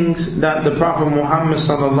things that the Prophet Muhammad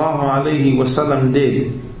sallallahu alaihi wasallam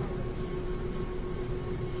did.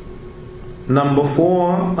 Number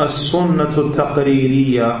 4, as-sunnatul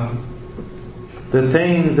taqririyya, the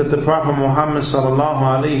things that the Prophet Muhammad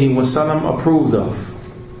sallallahu alaihi wasallam approved of.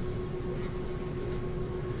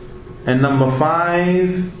 And number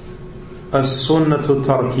 5, as-sunnatul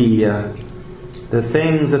tarkiyya, the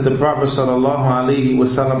things that the Prophet sallallahu alaihi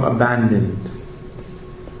wasallam abandoned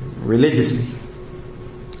religiously.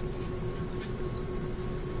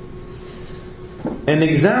 And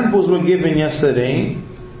examples were given yesterday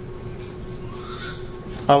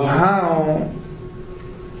of how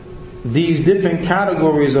these different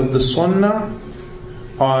categories of the Sunnah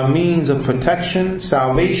are a means of protection,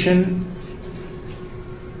 salvation,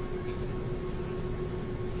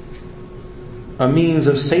 a means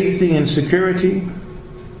of safety and security.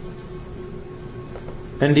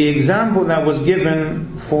 And the example that was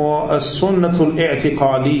given for a sunnatul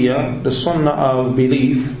i'tiqadiyya, the sunnah of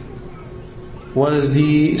belief, was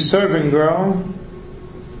the servant girl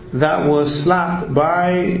that was slapped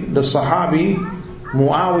by the Sahabi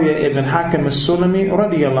Muawiyah ibn Hakim as-Sulami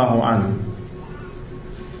radiyallahu anhu.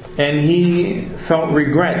 And he felt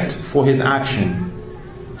regret for his action.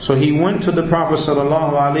 So he went to the Prophet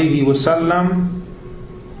sallallahu alaihi wasallam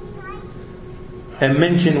and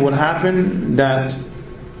mentioned what happened, that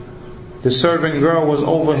the servant girl was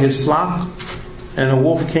over his flock and a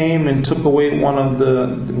wolf came and took away one of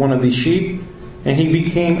the sheep, and he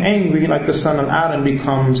became angry like the son of Adam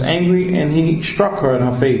becomes angry, and he struck her in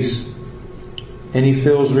her face, and he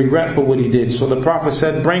feels regret for what he did. So the Prophet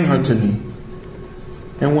said, "Bring her to me."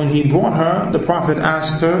 And when he brought her, the Prophet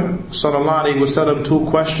asked her sallallahu alaihi wasallam 2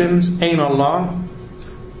 questions. Ayn Allah?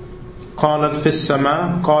 قالت في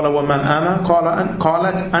السماء. قال ومن أنا؟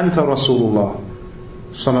 قالت أنت رسول الله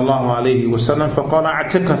صلى الله عليه وسلم. فقال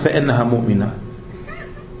أعتقها فإنها مؤمنة.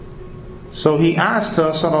 So he asked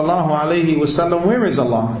her sallallahu alaihi wasallam, where is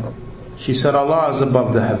Allah? She said, Allah is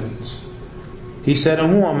above the heavens. He said,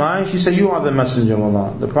 and who am I? She said, you are the messenger of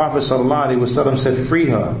Allah. The Prophet sallallahu alaihi wasallam said, free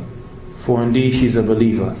her, for indeed she's a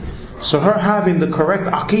believer. So her having the correct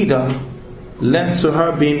aqidah led to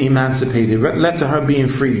her being emancipated, led to her being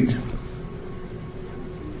freed.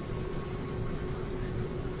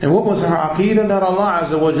 And what was her aqidah? That Allah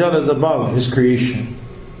Azza wa Jalla is above His creation,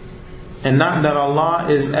 and not that Allah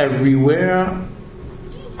is everywhere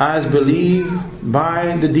as believed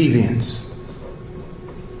by the deviants,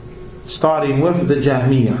 starting with the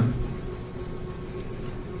Jahmiyyah.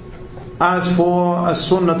 As for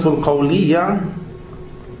as-sunnatul qawliyya,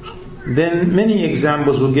 then many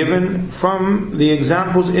examples were given. From the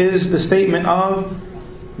examples is the statement of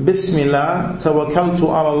Bismillah, tawakkaltu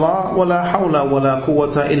ala Allah, wa la hawla wa la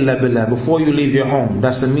quwwata illa billah, before you leave your home.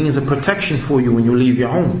 That's a means of protection for you when you leave your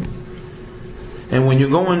home. And when you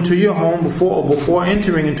go into your home, before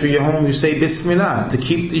entering into your home, you say Bismillah to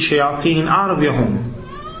keep the shayateen out of your home.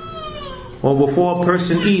 Or before a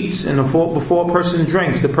person eats and before a person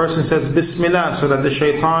drinks, the person says Bismillah so that the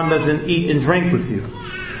shaitan doesn't eat and drink with you.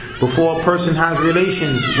 Before a person has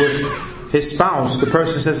relations with his spouse, the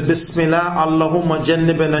person says Bismillah, Allahumma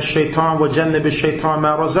jannibna shaitan wa jannib shaitan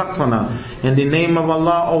ma razaqtana. In the name of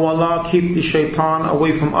Allah, O Allah, keep the shaitan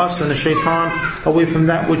away from us and the shaitan away from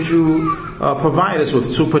that which you provide us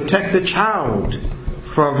with, to protect the child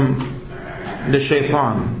from the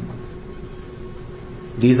shaitan.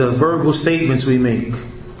 These are verbal statements we make.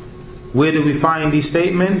 Where do we find these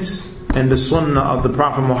statements? and the Sunnah of the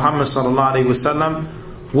Prophet Muhammad sallallahu alaihi wasallam,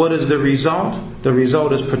 what is the result? The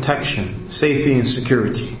result is protection, safety and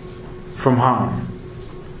security from harm.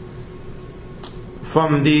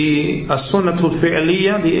 From the Sunnatul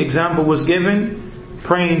Fi'liyah, the example was given,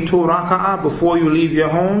 praying 2 raka'ah before you leave your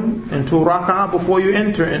home, and 2 raka'ah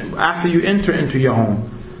after you enter into your home.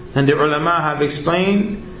 And the ulama have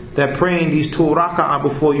explained that praying these 2 raka'ah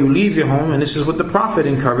before you leave your home, and this is what the Prophet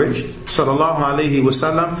encouraged, sallallahu alaihi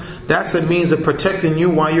wasallam, that's a means of protecting you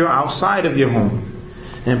while you're outside of your home.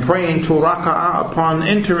 And praying 2 raka'ah upon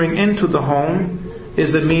entering into the home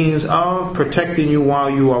is a means of protecting you while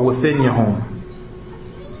you are within your home.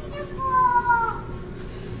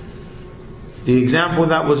 The example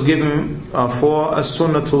that was given for a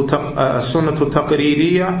Sunnatul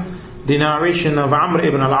Taqreeriyah, the narration of Amr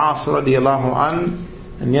ibn al-As radiyallahu an,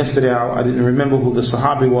 and yesterday I didn't remember who the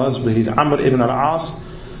Sahabi was, but he's Amr ibn al-As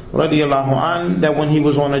radiyallahu an, that when he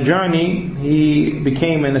was on a journey, he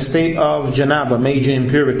became in a state of janaba, major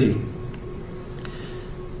impurity.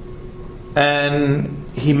 And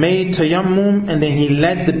he made tayammum, and then he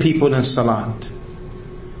led the people in salat.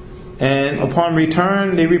 And upon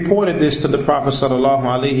return, they reported this to the Prophet sallallahu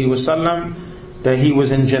alaihi wasallam, that he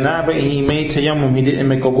was in janaba and he made tayammum, he didn't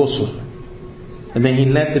make a ghusl. And then he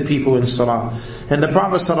led the people in salah. And the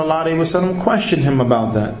Prophet sallallahu alaihi wasallam questioned him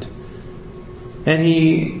about that. And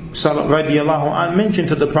he radiyallahu anh mentioned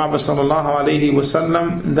to the Prophet sallallahu alaihi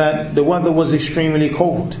wasallam that the weather was extremely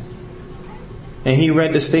cold. And he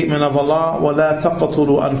read the statement of Allah, وَلَا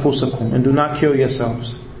تَقَتُلُوا أَنفُسَكُمْ, and do not kill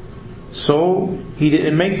yourselves. So he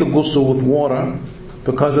didn't make the ghusl with water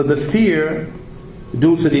because of the fear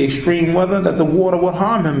due to the extreme weather that the water would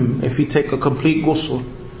harm him if he take a complete ghusl.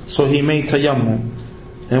 So he made tayammum.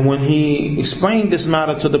 And when he explained this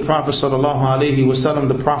matter to the Prophet sallallahu alaihi wasallam,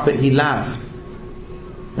 the Prophet, he laughed.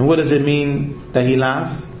 And what does it mean that he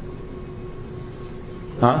laughed?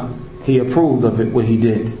 He approved of it, what he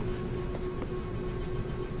did.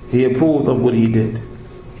 He approved of what he did.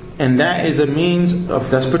 And that is a means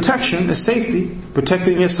of, that's protection, it's safety,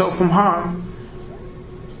 protecting yourself from harm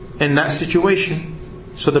in that situation.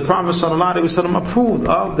 So the Prophet ﷺ approved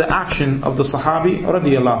of the action of the Sahabi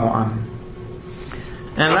radiyallahu anhu.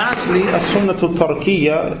 And lastly, a Sunnatul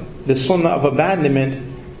Tarkiyah, the Sunnah of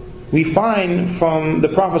abandonment, we find from the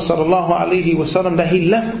Prophet ﷺ that he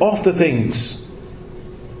left off the things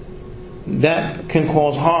that can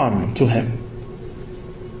cause harm to him.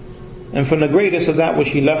 And from the greatest of that which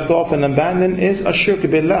he left off and abandoned is ashirk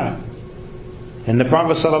billah. And the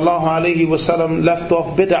Prophet ﷺ left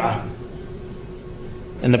off bid'ah.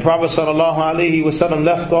 And the Prophet ﷺ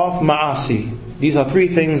left off ma'asi. These are 3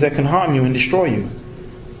 things that can harm you and destroy you.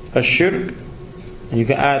 Ashirk, and you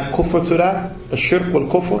can add kufr to that. Ashirk wal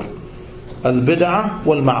kufr, al-bid'ah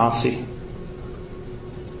wal ma'asi.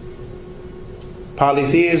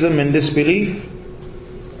 Polytheism and disbelief,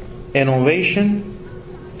 innovation,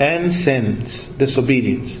 and sins,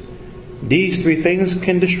 disobedience. These 3 things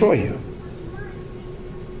can destroy you.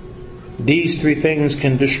 These 3 things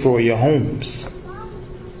can destroy your homes.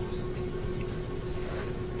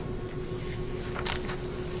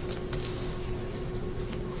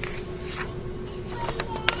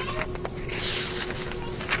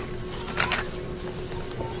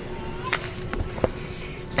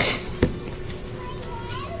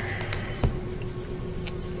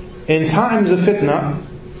 In times of fitna,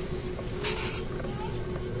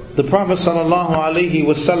 the Prophet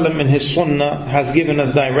ﷺ in his Sunnah has given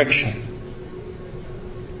us direction.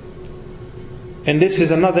 And this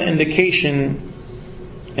is another indication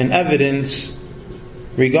and evidence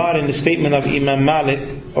regarding the statement of Imam Malik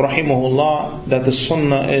rahimahullah that the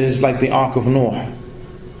Sunnah is like the Ark of Noah.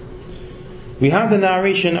 We have the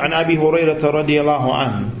narration عن أبي هريرة رضي الله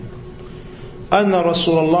عنه أن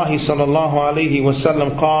رسول الله صلى الله عليه وسلم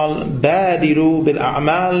قال بادروا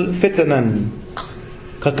بالأعمال فتنا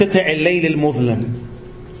كقطع الليل المظلم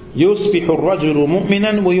يصبح الرجل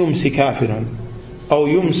مؤمنا ويمسي كافرا أو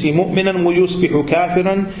يمسي مؤمنا ويصبح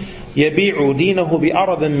كافرا يبيع دينه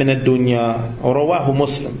بأرض من الدنيا رواه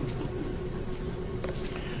مسلم.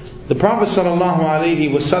 The Prophet sallallahu alaihi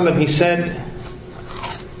wasallam, he said,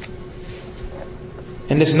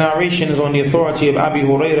 and this narration is on the authority of Abi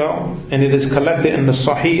Hurairah, and it is collected in the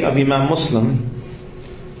Sahih of Imam Muslim,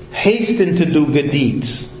 hasten to do good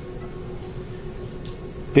deeds,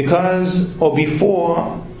 because or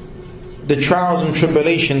before the trials and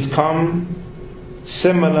tribulations come,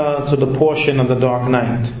 similar to the portion of the dark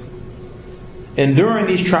night. And during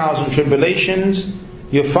these trials and tribulations,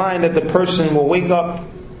 you'll find that the person will wake up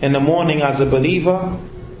in the morning as a believer,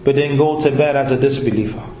 but then go to bed as a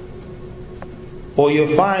disbeliever. Or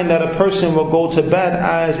you'll find that a person will go to bed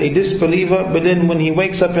as a disbeliever, but then when he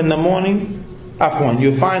wakes up in the morning,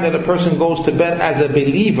 you'll find that a person goes to bed as a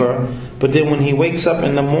believer, but then when he wakes up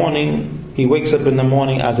in the morning, he wakes up in the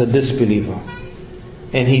morning as a disbeliever.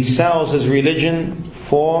 And he sells his religion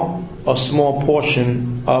for a small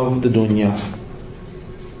portion of the dunya.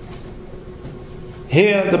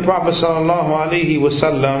 Here the Prophet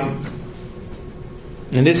ﷺ,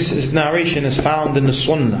 and this narration is found in the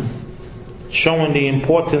Sunnah, showing the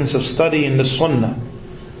importance of studying the Sunnah,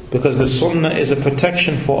 because the Sunnah is a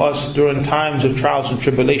protection for us during times of trials and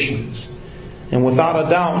tribulations. And without a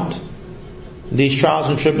doubt, these trials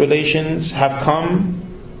and tribulations have come,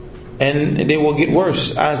 and they will get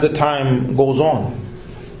worse as the time goes on.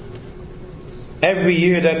 Every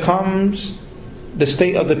year that comes, the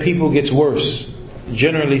state of the people gets worse,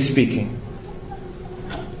 generally speaking.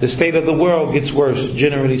 The state of the world gets worse,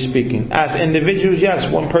 generally speaking. As individuals, yes,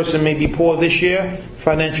 one person may be poor this year,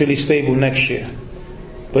 financially stable next year.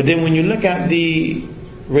 But then when you look at the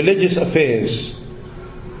religious affairs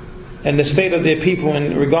and the state of their people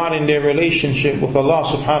in regarding their relationship with Allah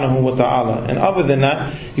subhanahu wa ta'ala, and other than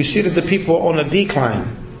that, you see that the people are on a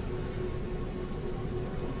decline.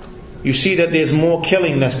 You see that there's more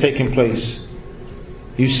killing that's taking place.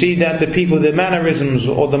 You see that the people, their mannerisms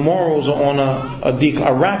or the morals are on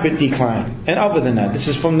a rapid decline. And other than that, this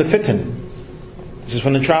is from the fitan. This is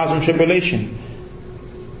from the trials and tribulation.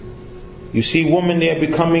 You see women, they are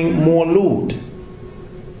becoming more lewd.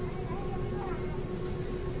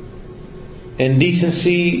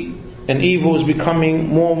 Indecency and evil is becoming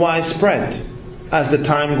more widespread as the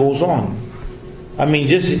time goes on. I mean,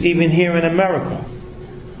 just even here in America,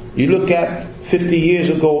 you look at 50 years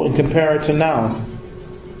ago and compare it to now,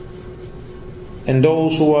 and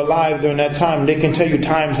those who are alive during that time, they can tell you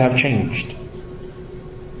times have changed.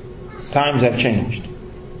 Times have changed.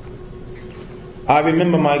 I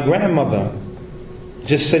remember my grandmother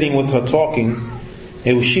just sitting with her talking,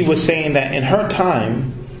 and she was saying that in her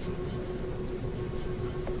time,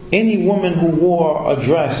 any woman who wore a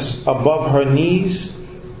dress above her knees,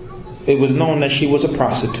 it was known that she was a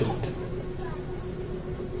prostitute.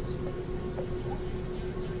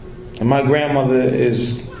 And my grandmother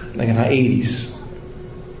is like in her 80s.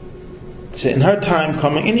 So in her time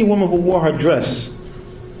coming, any woman who wore her dress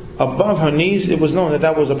above her knees, it was known that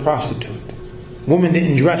that was a prostitute. Women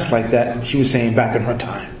didn't dress like that, she was saying, back in her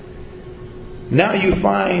time. Now you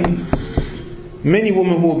find many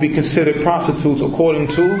women who will be considered prostitutes according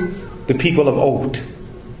to the people of old,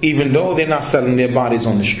 even though they're not selling their bodies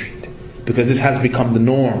on the street, because this has become the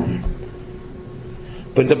norm.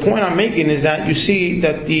 But the point I'm making is that you see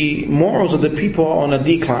that the morals of the people are on a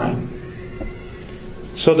decline.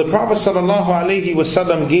 So the Prophet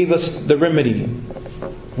ﷺ gave us the remedy,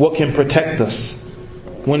 what can protect us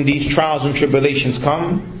when these trials and tribulations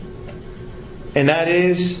come, and that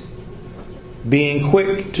is being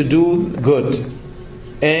quick to do good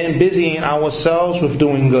and busying ourselves with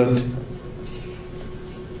doing good.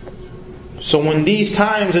 So when these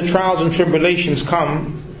times of trials and tribulations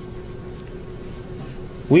come,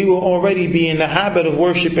 we will already be in the habit of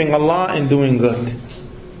worshipping Allah and doing good,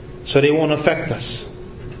 so they won't affect us,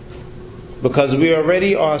 because we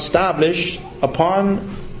already are established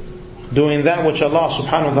upon doing that which Allah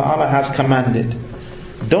subhanahu wa ta'ala has commanded.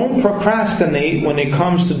 Don't procrastinate when it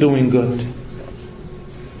comes to doing good.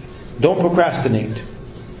 Don't procrastinate.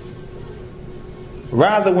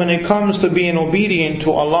 Rather, when it comes to being obedient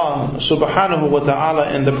to Allah subhanahu wa ta'ala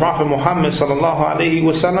and the Prophet Muhammad sallallahu alayhi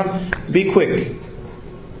wa sallam, be quick.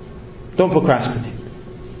 Don't procrastinate.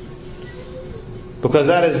 Because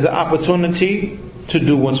that is the opportunity to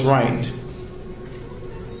do what's right.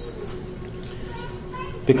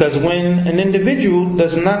 Because when an individual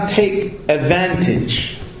does not take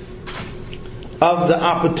advantage of the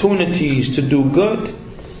opportunities to do good,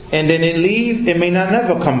 and then it leaves, it may not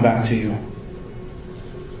never come back to you.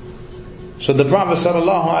 So the Prophet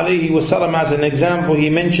ﷺ, as an example, he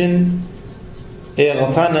mentioned,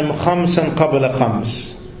 اغتنم خمسا قبل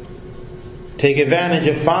خمس. Take advantage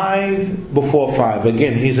of 5 before 5.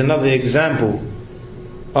 Again, here's another example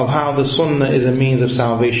of how the Sunnah is a means of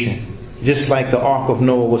salvation. Just like the Ark of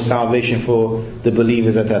Noah was salvation for the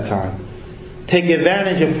believers at that time. Take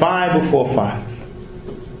advantage of 5 before 5.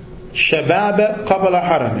 Shabab qabla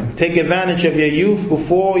haramin. Take advantage of your youth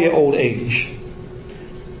before your old age.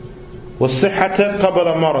 Wasihhata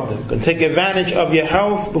qabla maradik. And take advantage of your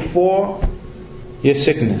health before your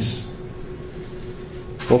sickness.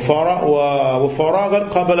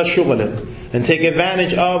 Wafaragat qabla shughalik. And take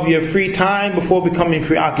advantage of your free time before becoming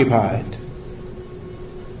preoccupied.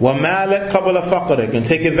 وَمَالَكْ قَبْلَ فَقْرِكَ. And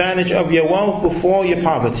take advantage of your wealth before your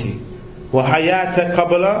poverty. وَحَيَاتَ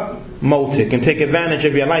قَبْلَ مَوْتِكَ, and take advantage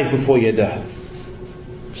of your life before your death.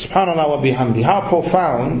 Subhanallah wa bihamdi. How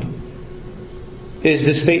profound is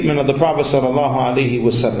the statement of the Prophet sallallahu alaihi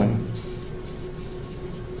wasallam.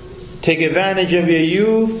 Take advantage of your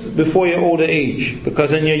youth before your older age,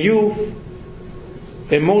 because in your youth,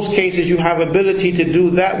 in most cases, you have ability to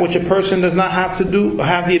do that which a person does not have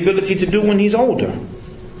the ability to do when he's older.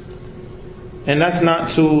 And that's not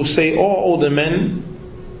to say all older men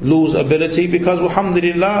lose ability, because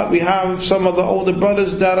alhamdulillah, we have some of the older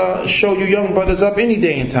brothers that show you young brothers up any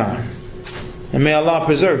day and time. And may Allah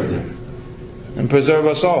preserve them and preserve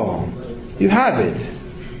us all. You have it.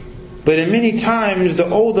 But in many times, the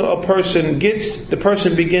older a person gets, the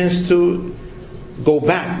person begins to go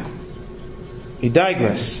back. He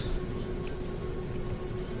digress.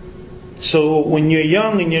 So when you're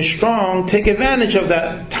young and you're strong, take advantage of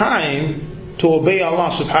that time to obey Allah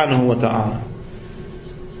subhanahu wa ta'ala.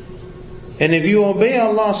 And if you obey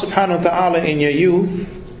Allah subhanahu wa ta'ala in your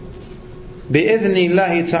youth,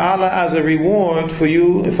 bi'idhnillahi ta'ala, as a reward for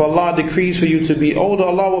you, if Allah decrees for you to be older,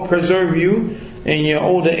 Allah will preserve you in your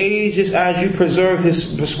older age, just as you preserve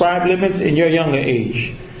His prescribed limits in your younger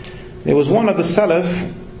age. There was one of the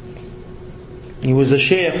Salaf, he was a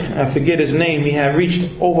sheikh, I forget his name, he had reached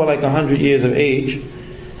over like 100 years of age,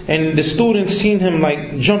 and the students seen him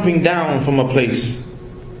like jumping down from a place.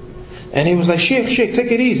 And he was like, Sheikh,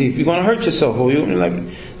 take it easy, if you're going to hurt yourself. Or you, like,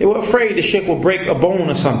 they were afraid the sheikh would break a bone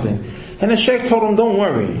or something. And the sheikh told him, don't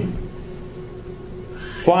worry,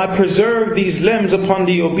 for I preserved these limbs upon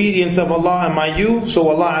the obedience of Allah in my youth, so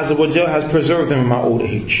Allah Azza wa Jalla has preserved them in my old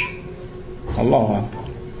age. Allahu Akbar.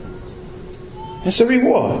 It's a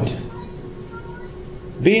reward.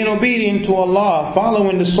 Being obedient to Allah,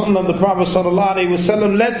 following the Sunnah of the Prophet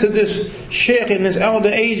ﷺ, led to this sheikh in his elder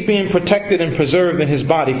age being protected and preserved in his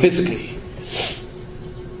body physically.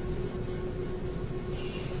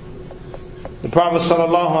 The Prophet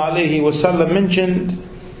ﷺ mentioned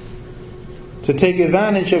to take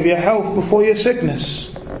advantage of your health before your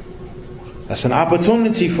sickness. That's an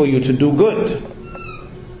opportunity for you to do good.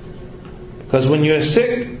 Because when you're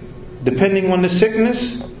sick, depending on the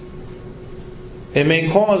sickness, it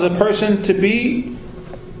may cause a person to be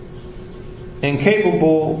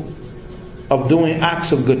incapable of doing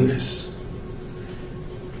acts of goodness.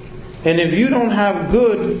 And if you don't have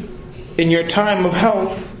good in your time of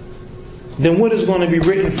health, then what is going to be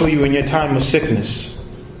written for you in your time of sickness?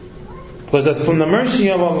 Because from the mercy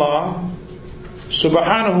of Allah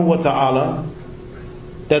subhanahu wa ta'ala,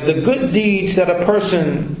 that the good deeds that a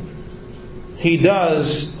person he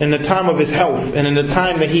does in the time of his health and in the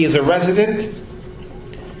time that he is a resident,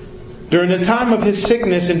 during the time of his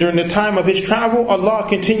sickness and during the time of his travel, Allah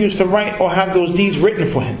continues to write or have those deeds written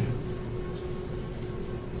for him.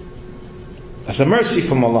 That's a mercy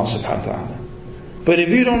from Allah subhanahu wa ta'ala. But if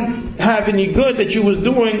you don't have any good that you was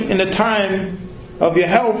doing in the time of your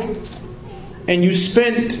health, and you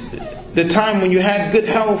spent the time when you had good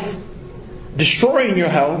health destroying your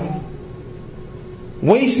health,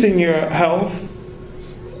 wasting your health,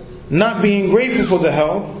 not being grateful for the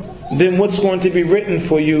health, then what's going to be written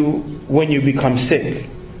for you when you become sick?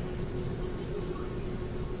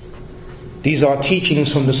 These are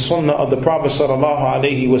teachings from the Sunnah of the Prophet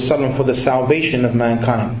ﷺ for the salvation of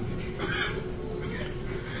mankind.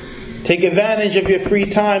 Take advantage of your free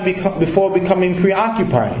time before becoming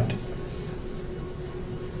preoccupied.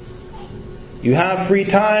 You have free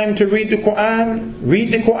time to read the Quran,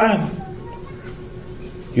 read the Quran.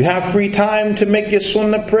 You have free time to make your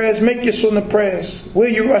Sunnah prayers, make your Sunnah prayers. Where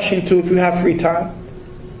are you rushing to if you have free time?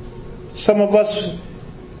 Some of us,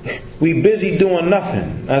 we busy doing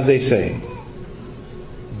nothing, as they say.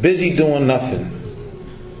 Busy doing nothing.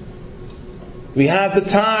 We have the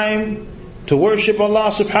time to worship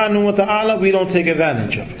Allah subhanahu wa ta'ala, we don't take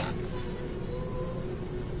advantage of it.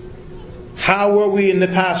 How were we in the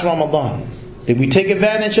past Ramadan? Did we take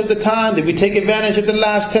advantage of the time? Did we take advantage of the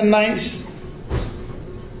last 10 nights?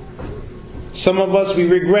 Some of us, we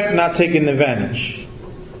regret not taking advantage.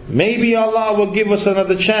 Maybe Allah will give us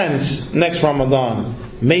another chance next Ramadan.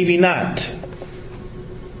 Maybe not.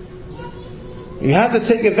 You have to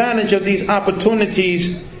take advantage of these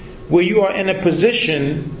opportunities where you are in a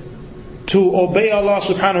position to obey Allah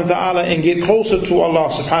subhanahu wa ta'ala and get closer to Allah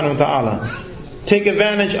subhanahu wa ta'ala. Take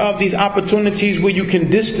advantage of these opportunities where you can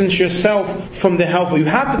distance yourself from the help. You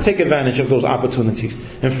have to take advantage of those opportunities.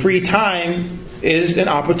 And free time is an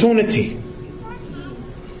opportunity.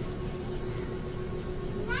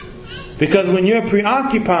 Because when you're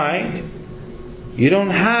preoccupied, you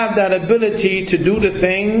don't have that ability to do the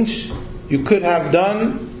things you could have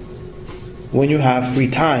done when you have free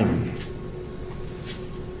time.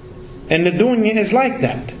 And the dunya is like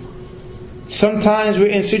that. Sometimes we're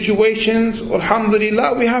in situations,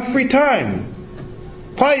 alhamdulillah, we have free time.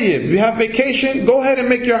 Tayyib, you have vacation, go ahead and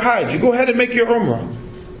make your hajj, go ahead and make your umrah.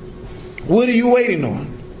 What are you waiting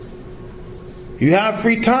on? You have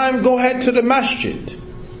free time, go ahead to the masjid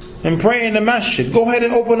and pray in the masjid. Go ahead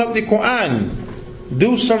and open up the Quran,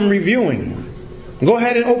 do some reviewing. Go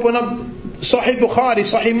ahead and open up Sahih Bukhari,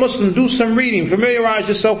 Sahih Muslim, do some reading, familiarize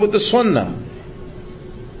yourself with the Sunnah.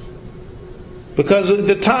 Because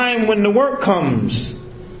the time when the work comes,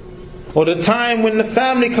 or the time when the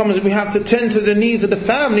family comes, we have to tend to the needs of the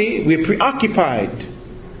family, we're preoccupied.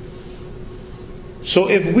 So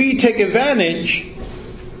if we take advantage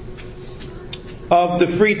of the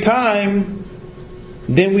free time,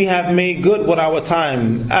 then we have made good with our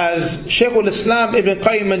time. As Shaykh al-Islam Ibn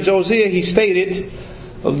Qayyim al-Jawziyah, he stated,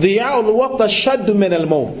 ضياع الوقت أشد من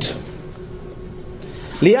الموت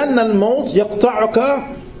لأن الموت يقطعك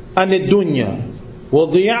عن الدنيا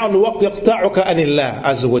وضياع الوقت يقطعك عن الله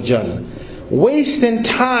عز وجل. Wasting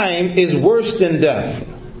time is worse than death.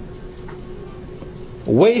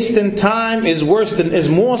 Wasting time is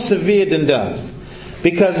more severe than death.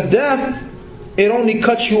 Because death, it only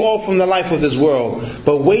cuts you off from the life of this world.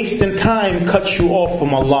 But wasting time cuts you off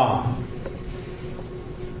from Allah.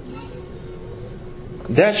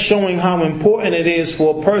 That's showing how important it is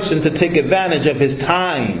for a person to take advantage of his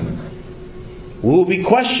time. We will be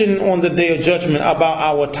questioned on the Day of Judgment about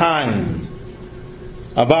our time,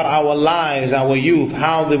 about our lives, our youth,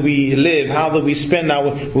 how do we live, how do we spend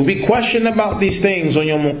we'll be questioned about these things on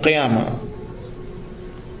Yawm al-Qiyamah.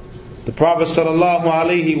 The Prophet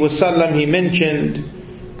ﷺ, he mentioned,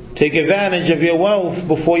 take advantage of your wealth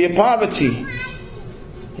before your poverty.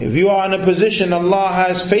 If you are in a position Allah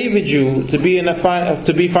has favored you to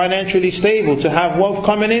be financially stable, to have wealth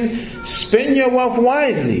coming in, spend your wealth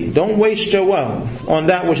wisely. Don't waste your wealth on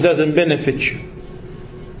that which doesn't benefit you.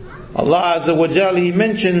 Allah Azza wa Jalla, He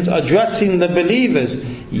mentions addressing the believers,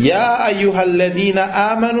 Ya ayyuhalladhina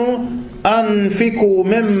amanu أنفقوا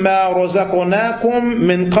مما رزقناكم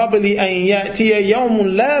من قبل أن يأتي يوم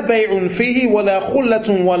لا بيع فيه ولا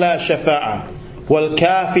خلة ولا شفاعة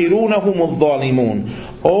وَالْكَافِرُونَ هُمُ الظَّالِمُونَ.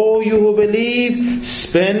 O you who believe,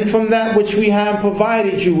 spend from that which we have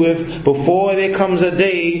provided you with before there comes a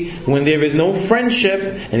day when there is no friendship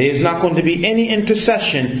and there is not going to be any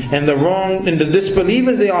intercession, and the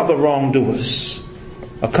disbelievers, they are the wrongdoers.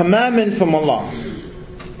 A commandment from Allah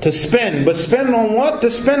to spend, but spend on what?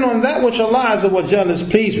 To spend on that which Allah Azza wa Jalla is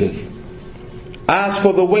pleased with. As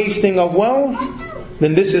for the wasting of wealth,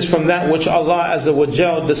 then this is from that which Allah Azza wa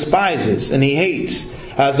Jal despises and He hates.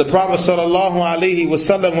 As the Prophet sallallahu alaihi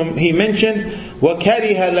wasallam, he mentioned,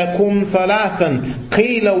 وَكَرِهَ لَكُمْ ثَلَاثًا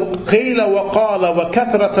قِيلَ وَقَالَ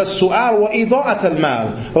وَكَثْرَةَ السُّؤَالِ وَإِضَاءَةَ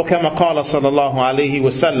الْمَالِ وَكَمَا قَالَ صلى الله عليه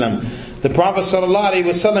وسلم. The Prophet sallallahu alaihi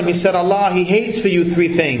wasallam, he said, Allah, He hates for you three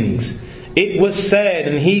things. It was said,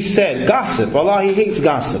 and He said, gossip. Allah, He hates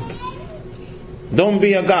gossip. Don't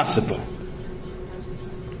be a gossiper.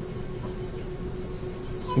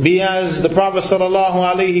 Be as the Prophet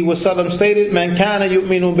ﷺ stated, "Man kana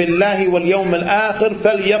yu'minu billahi wal yawm al-akhir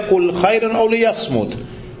falyaqul khayran aw liyasmut."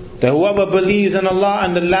 That whoever believes in Allah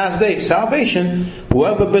and the last day, salvation,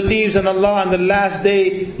 whoever believes in Allah and the last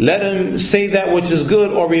day, let him say that which is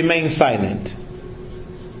good or remain silent.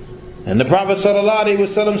 And the Prophet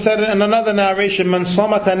ﷺ said in another narration, "Man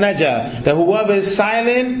samata naja," that whoever is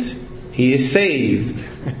silent, he is saved.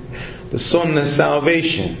 The Sunnah is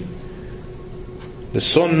salvation. The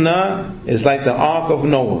Sunnah is like the Ark of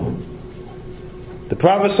Noah. The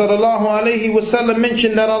Prophet ﷺ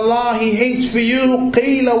mentioned that Allah, He hates for you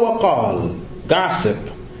qila wa qal, gossip.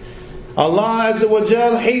 Allah Azza wa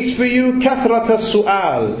Jal hates for you kathrat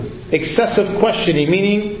as-su'al, excessive questioning,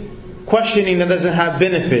 meaning questioning that doesn't have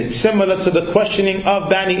benefit, similar to the questioning of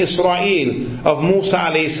Bani Israel, of Musa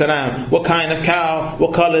alayhi salam. What kind of cow?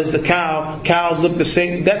 What color is the cow? Cows look the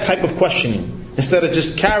same. That type of questioning, instead of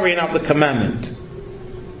just carrying out the commandment.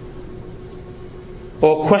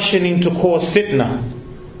 Or questioning to cause fitna,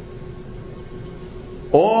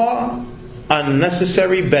 or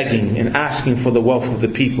unnecessary begging and asking for the wealth of the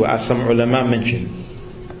people, as some ulama mentioned.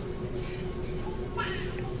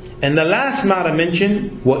 And the last matter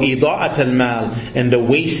mentioned, وَإِضَاءَةَ الْمَالِ, and the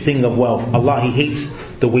wasting of wealth. Allah, He hates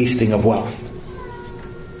the wasting of wealth.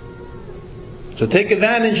 So take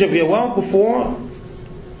advantage of your wealth before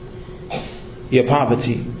your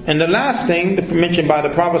poverty. And the last thing mentioned by the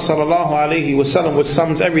Prophet ﷺ, which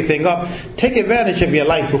sums everything up, take advantage of your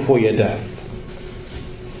life before your death.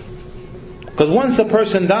 Because once a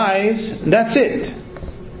person dies, that's it.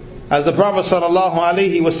 As the Prophet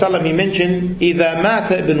ﷺ, he mentioned, إِذَا مَاتَ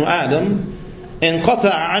ابْنُ آدَمْ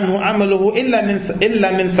انقطع عنه عمله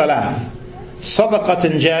إلا من ثلاث: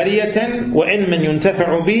 صدقة جارية وعلم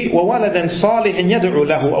ينتفع به وولد صالح يدعو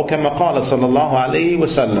له، أو كما قال صلى الله عليه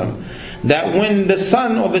وسلم. That when the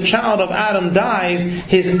son or the child of Adam dies,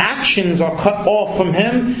 his actions are cut off from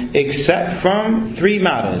him except from three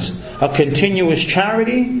matters: a continuous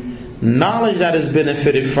charity, knowledge that is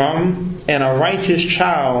benefited from, and a righteous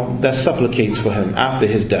child that supplicates for him after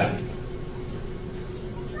his death.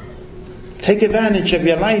 Take advantage of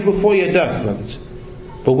your life before your death, brothers.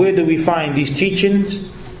 But where do we find these teachings?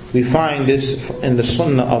 We find this in the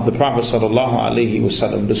Sunnah of the Prophet sallallahu alaihi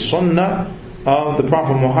wasallam. The Sunnah of the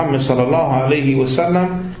Prophet Muhammad sallallahu alaihi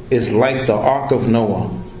wasallam is like the Ark of Noah.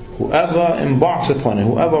 Whoever embarks upon it,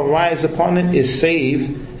 whoever rides upon it is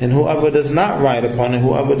saved, and whoever does not ride upon it,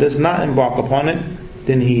 whoever does not embark upon it,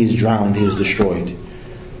 then he is drowned, he is destroyed.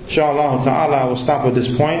 Inshallah ta'ala, I will stop at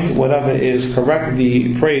this point. Whatever is correct,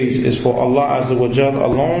 the praise is for Allah Azza wa Jal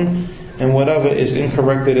alone, and whatever is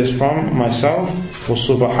incorrect, it is from myself.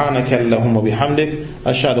 وَسُبْحَانَكَ اللَّهُمَّ بِحَمْدِكَ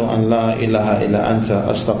أَشْهَدُ أَنْ لَا إِلَهَ إِلَّا أَنْتَ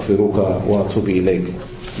أَسْتَغْفِرُكَ وَأَتُوبُ إِلَيْكَ.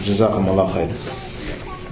 جزاكم الله خير.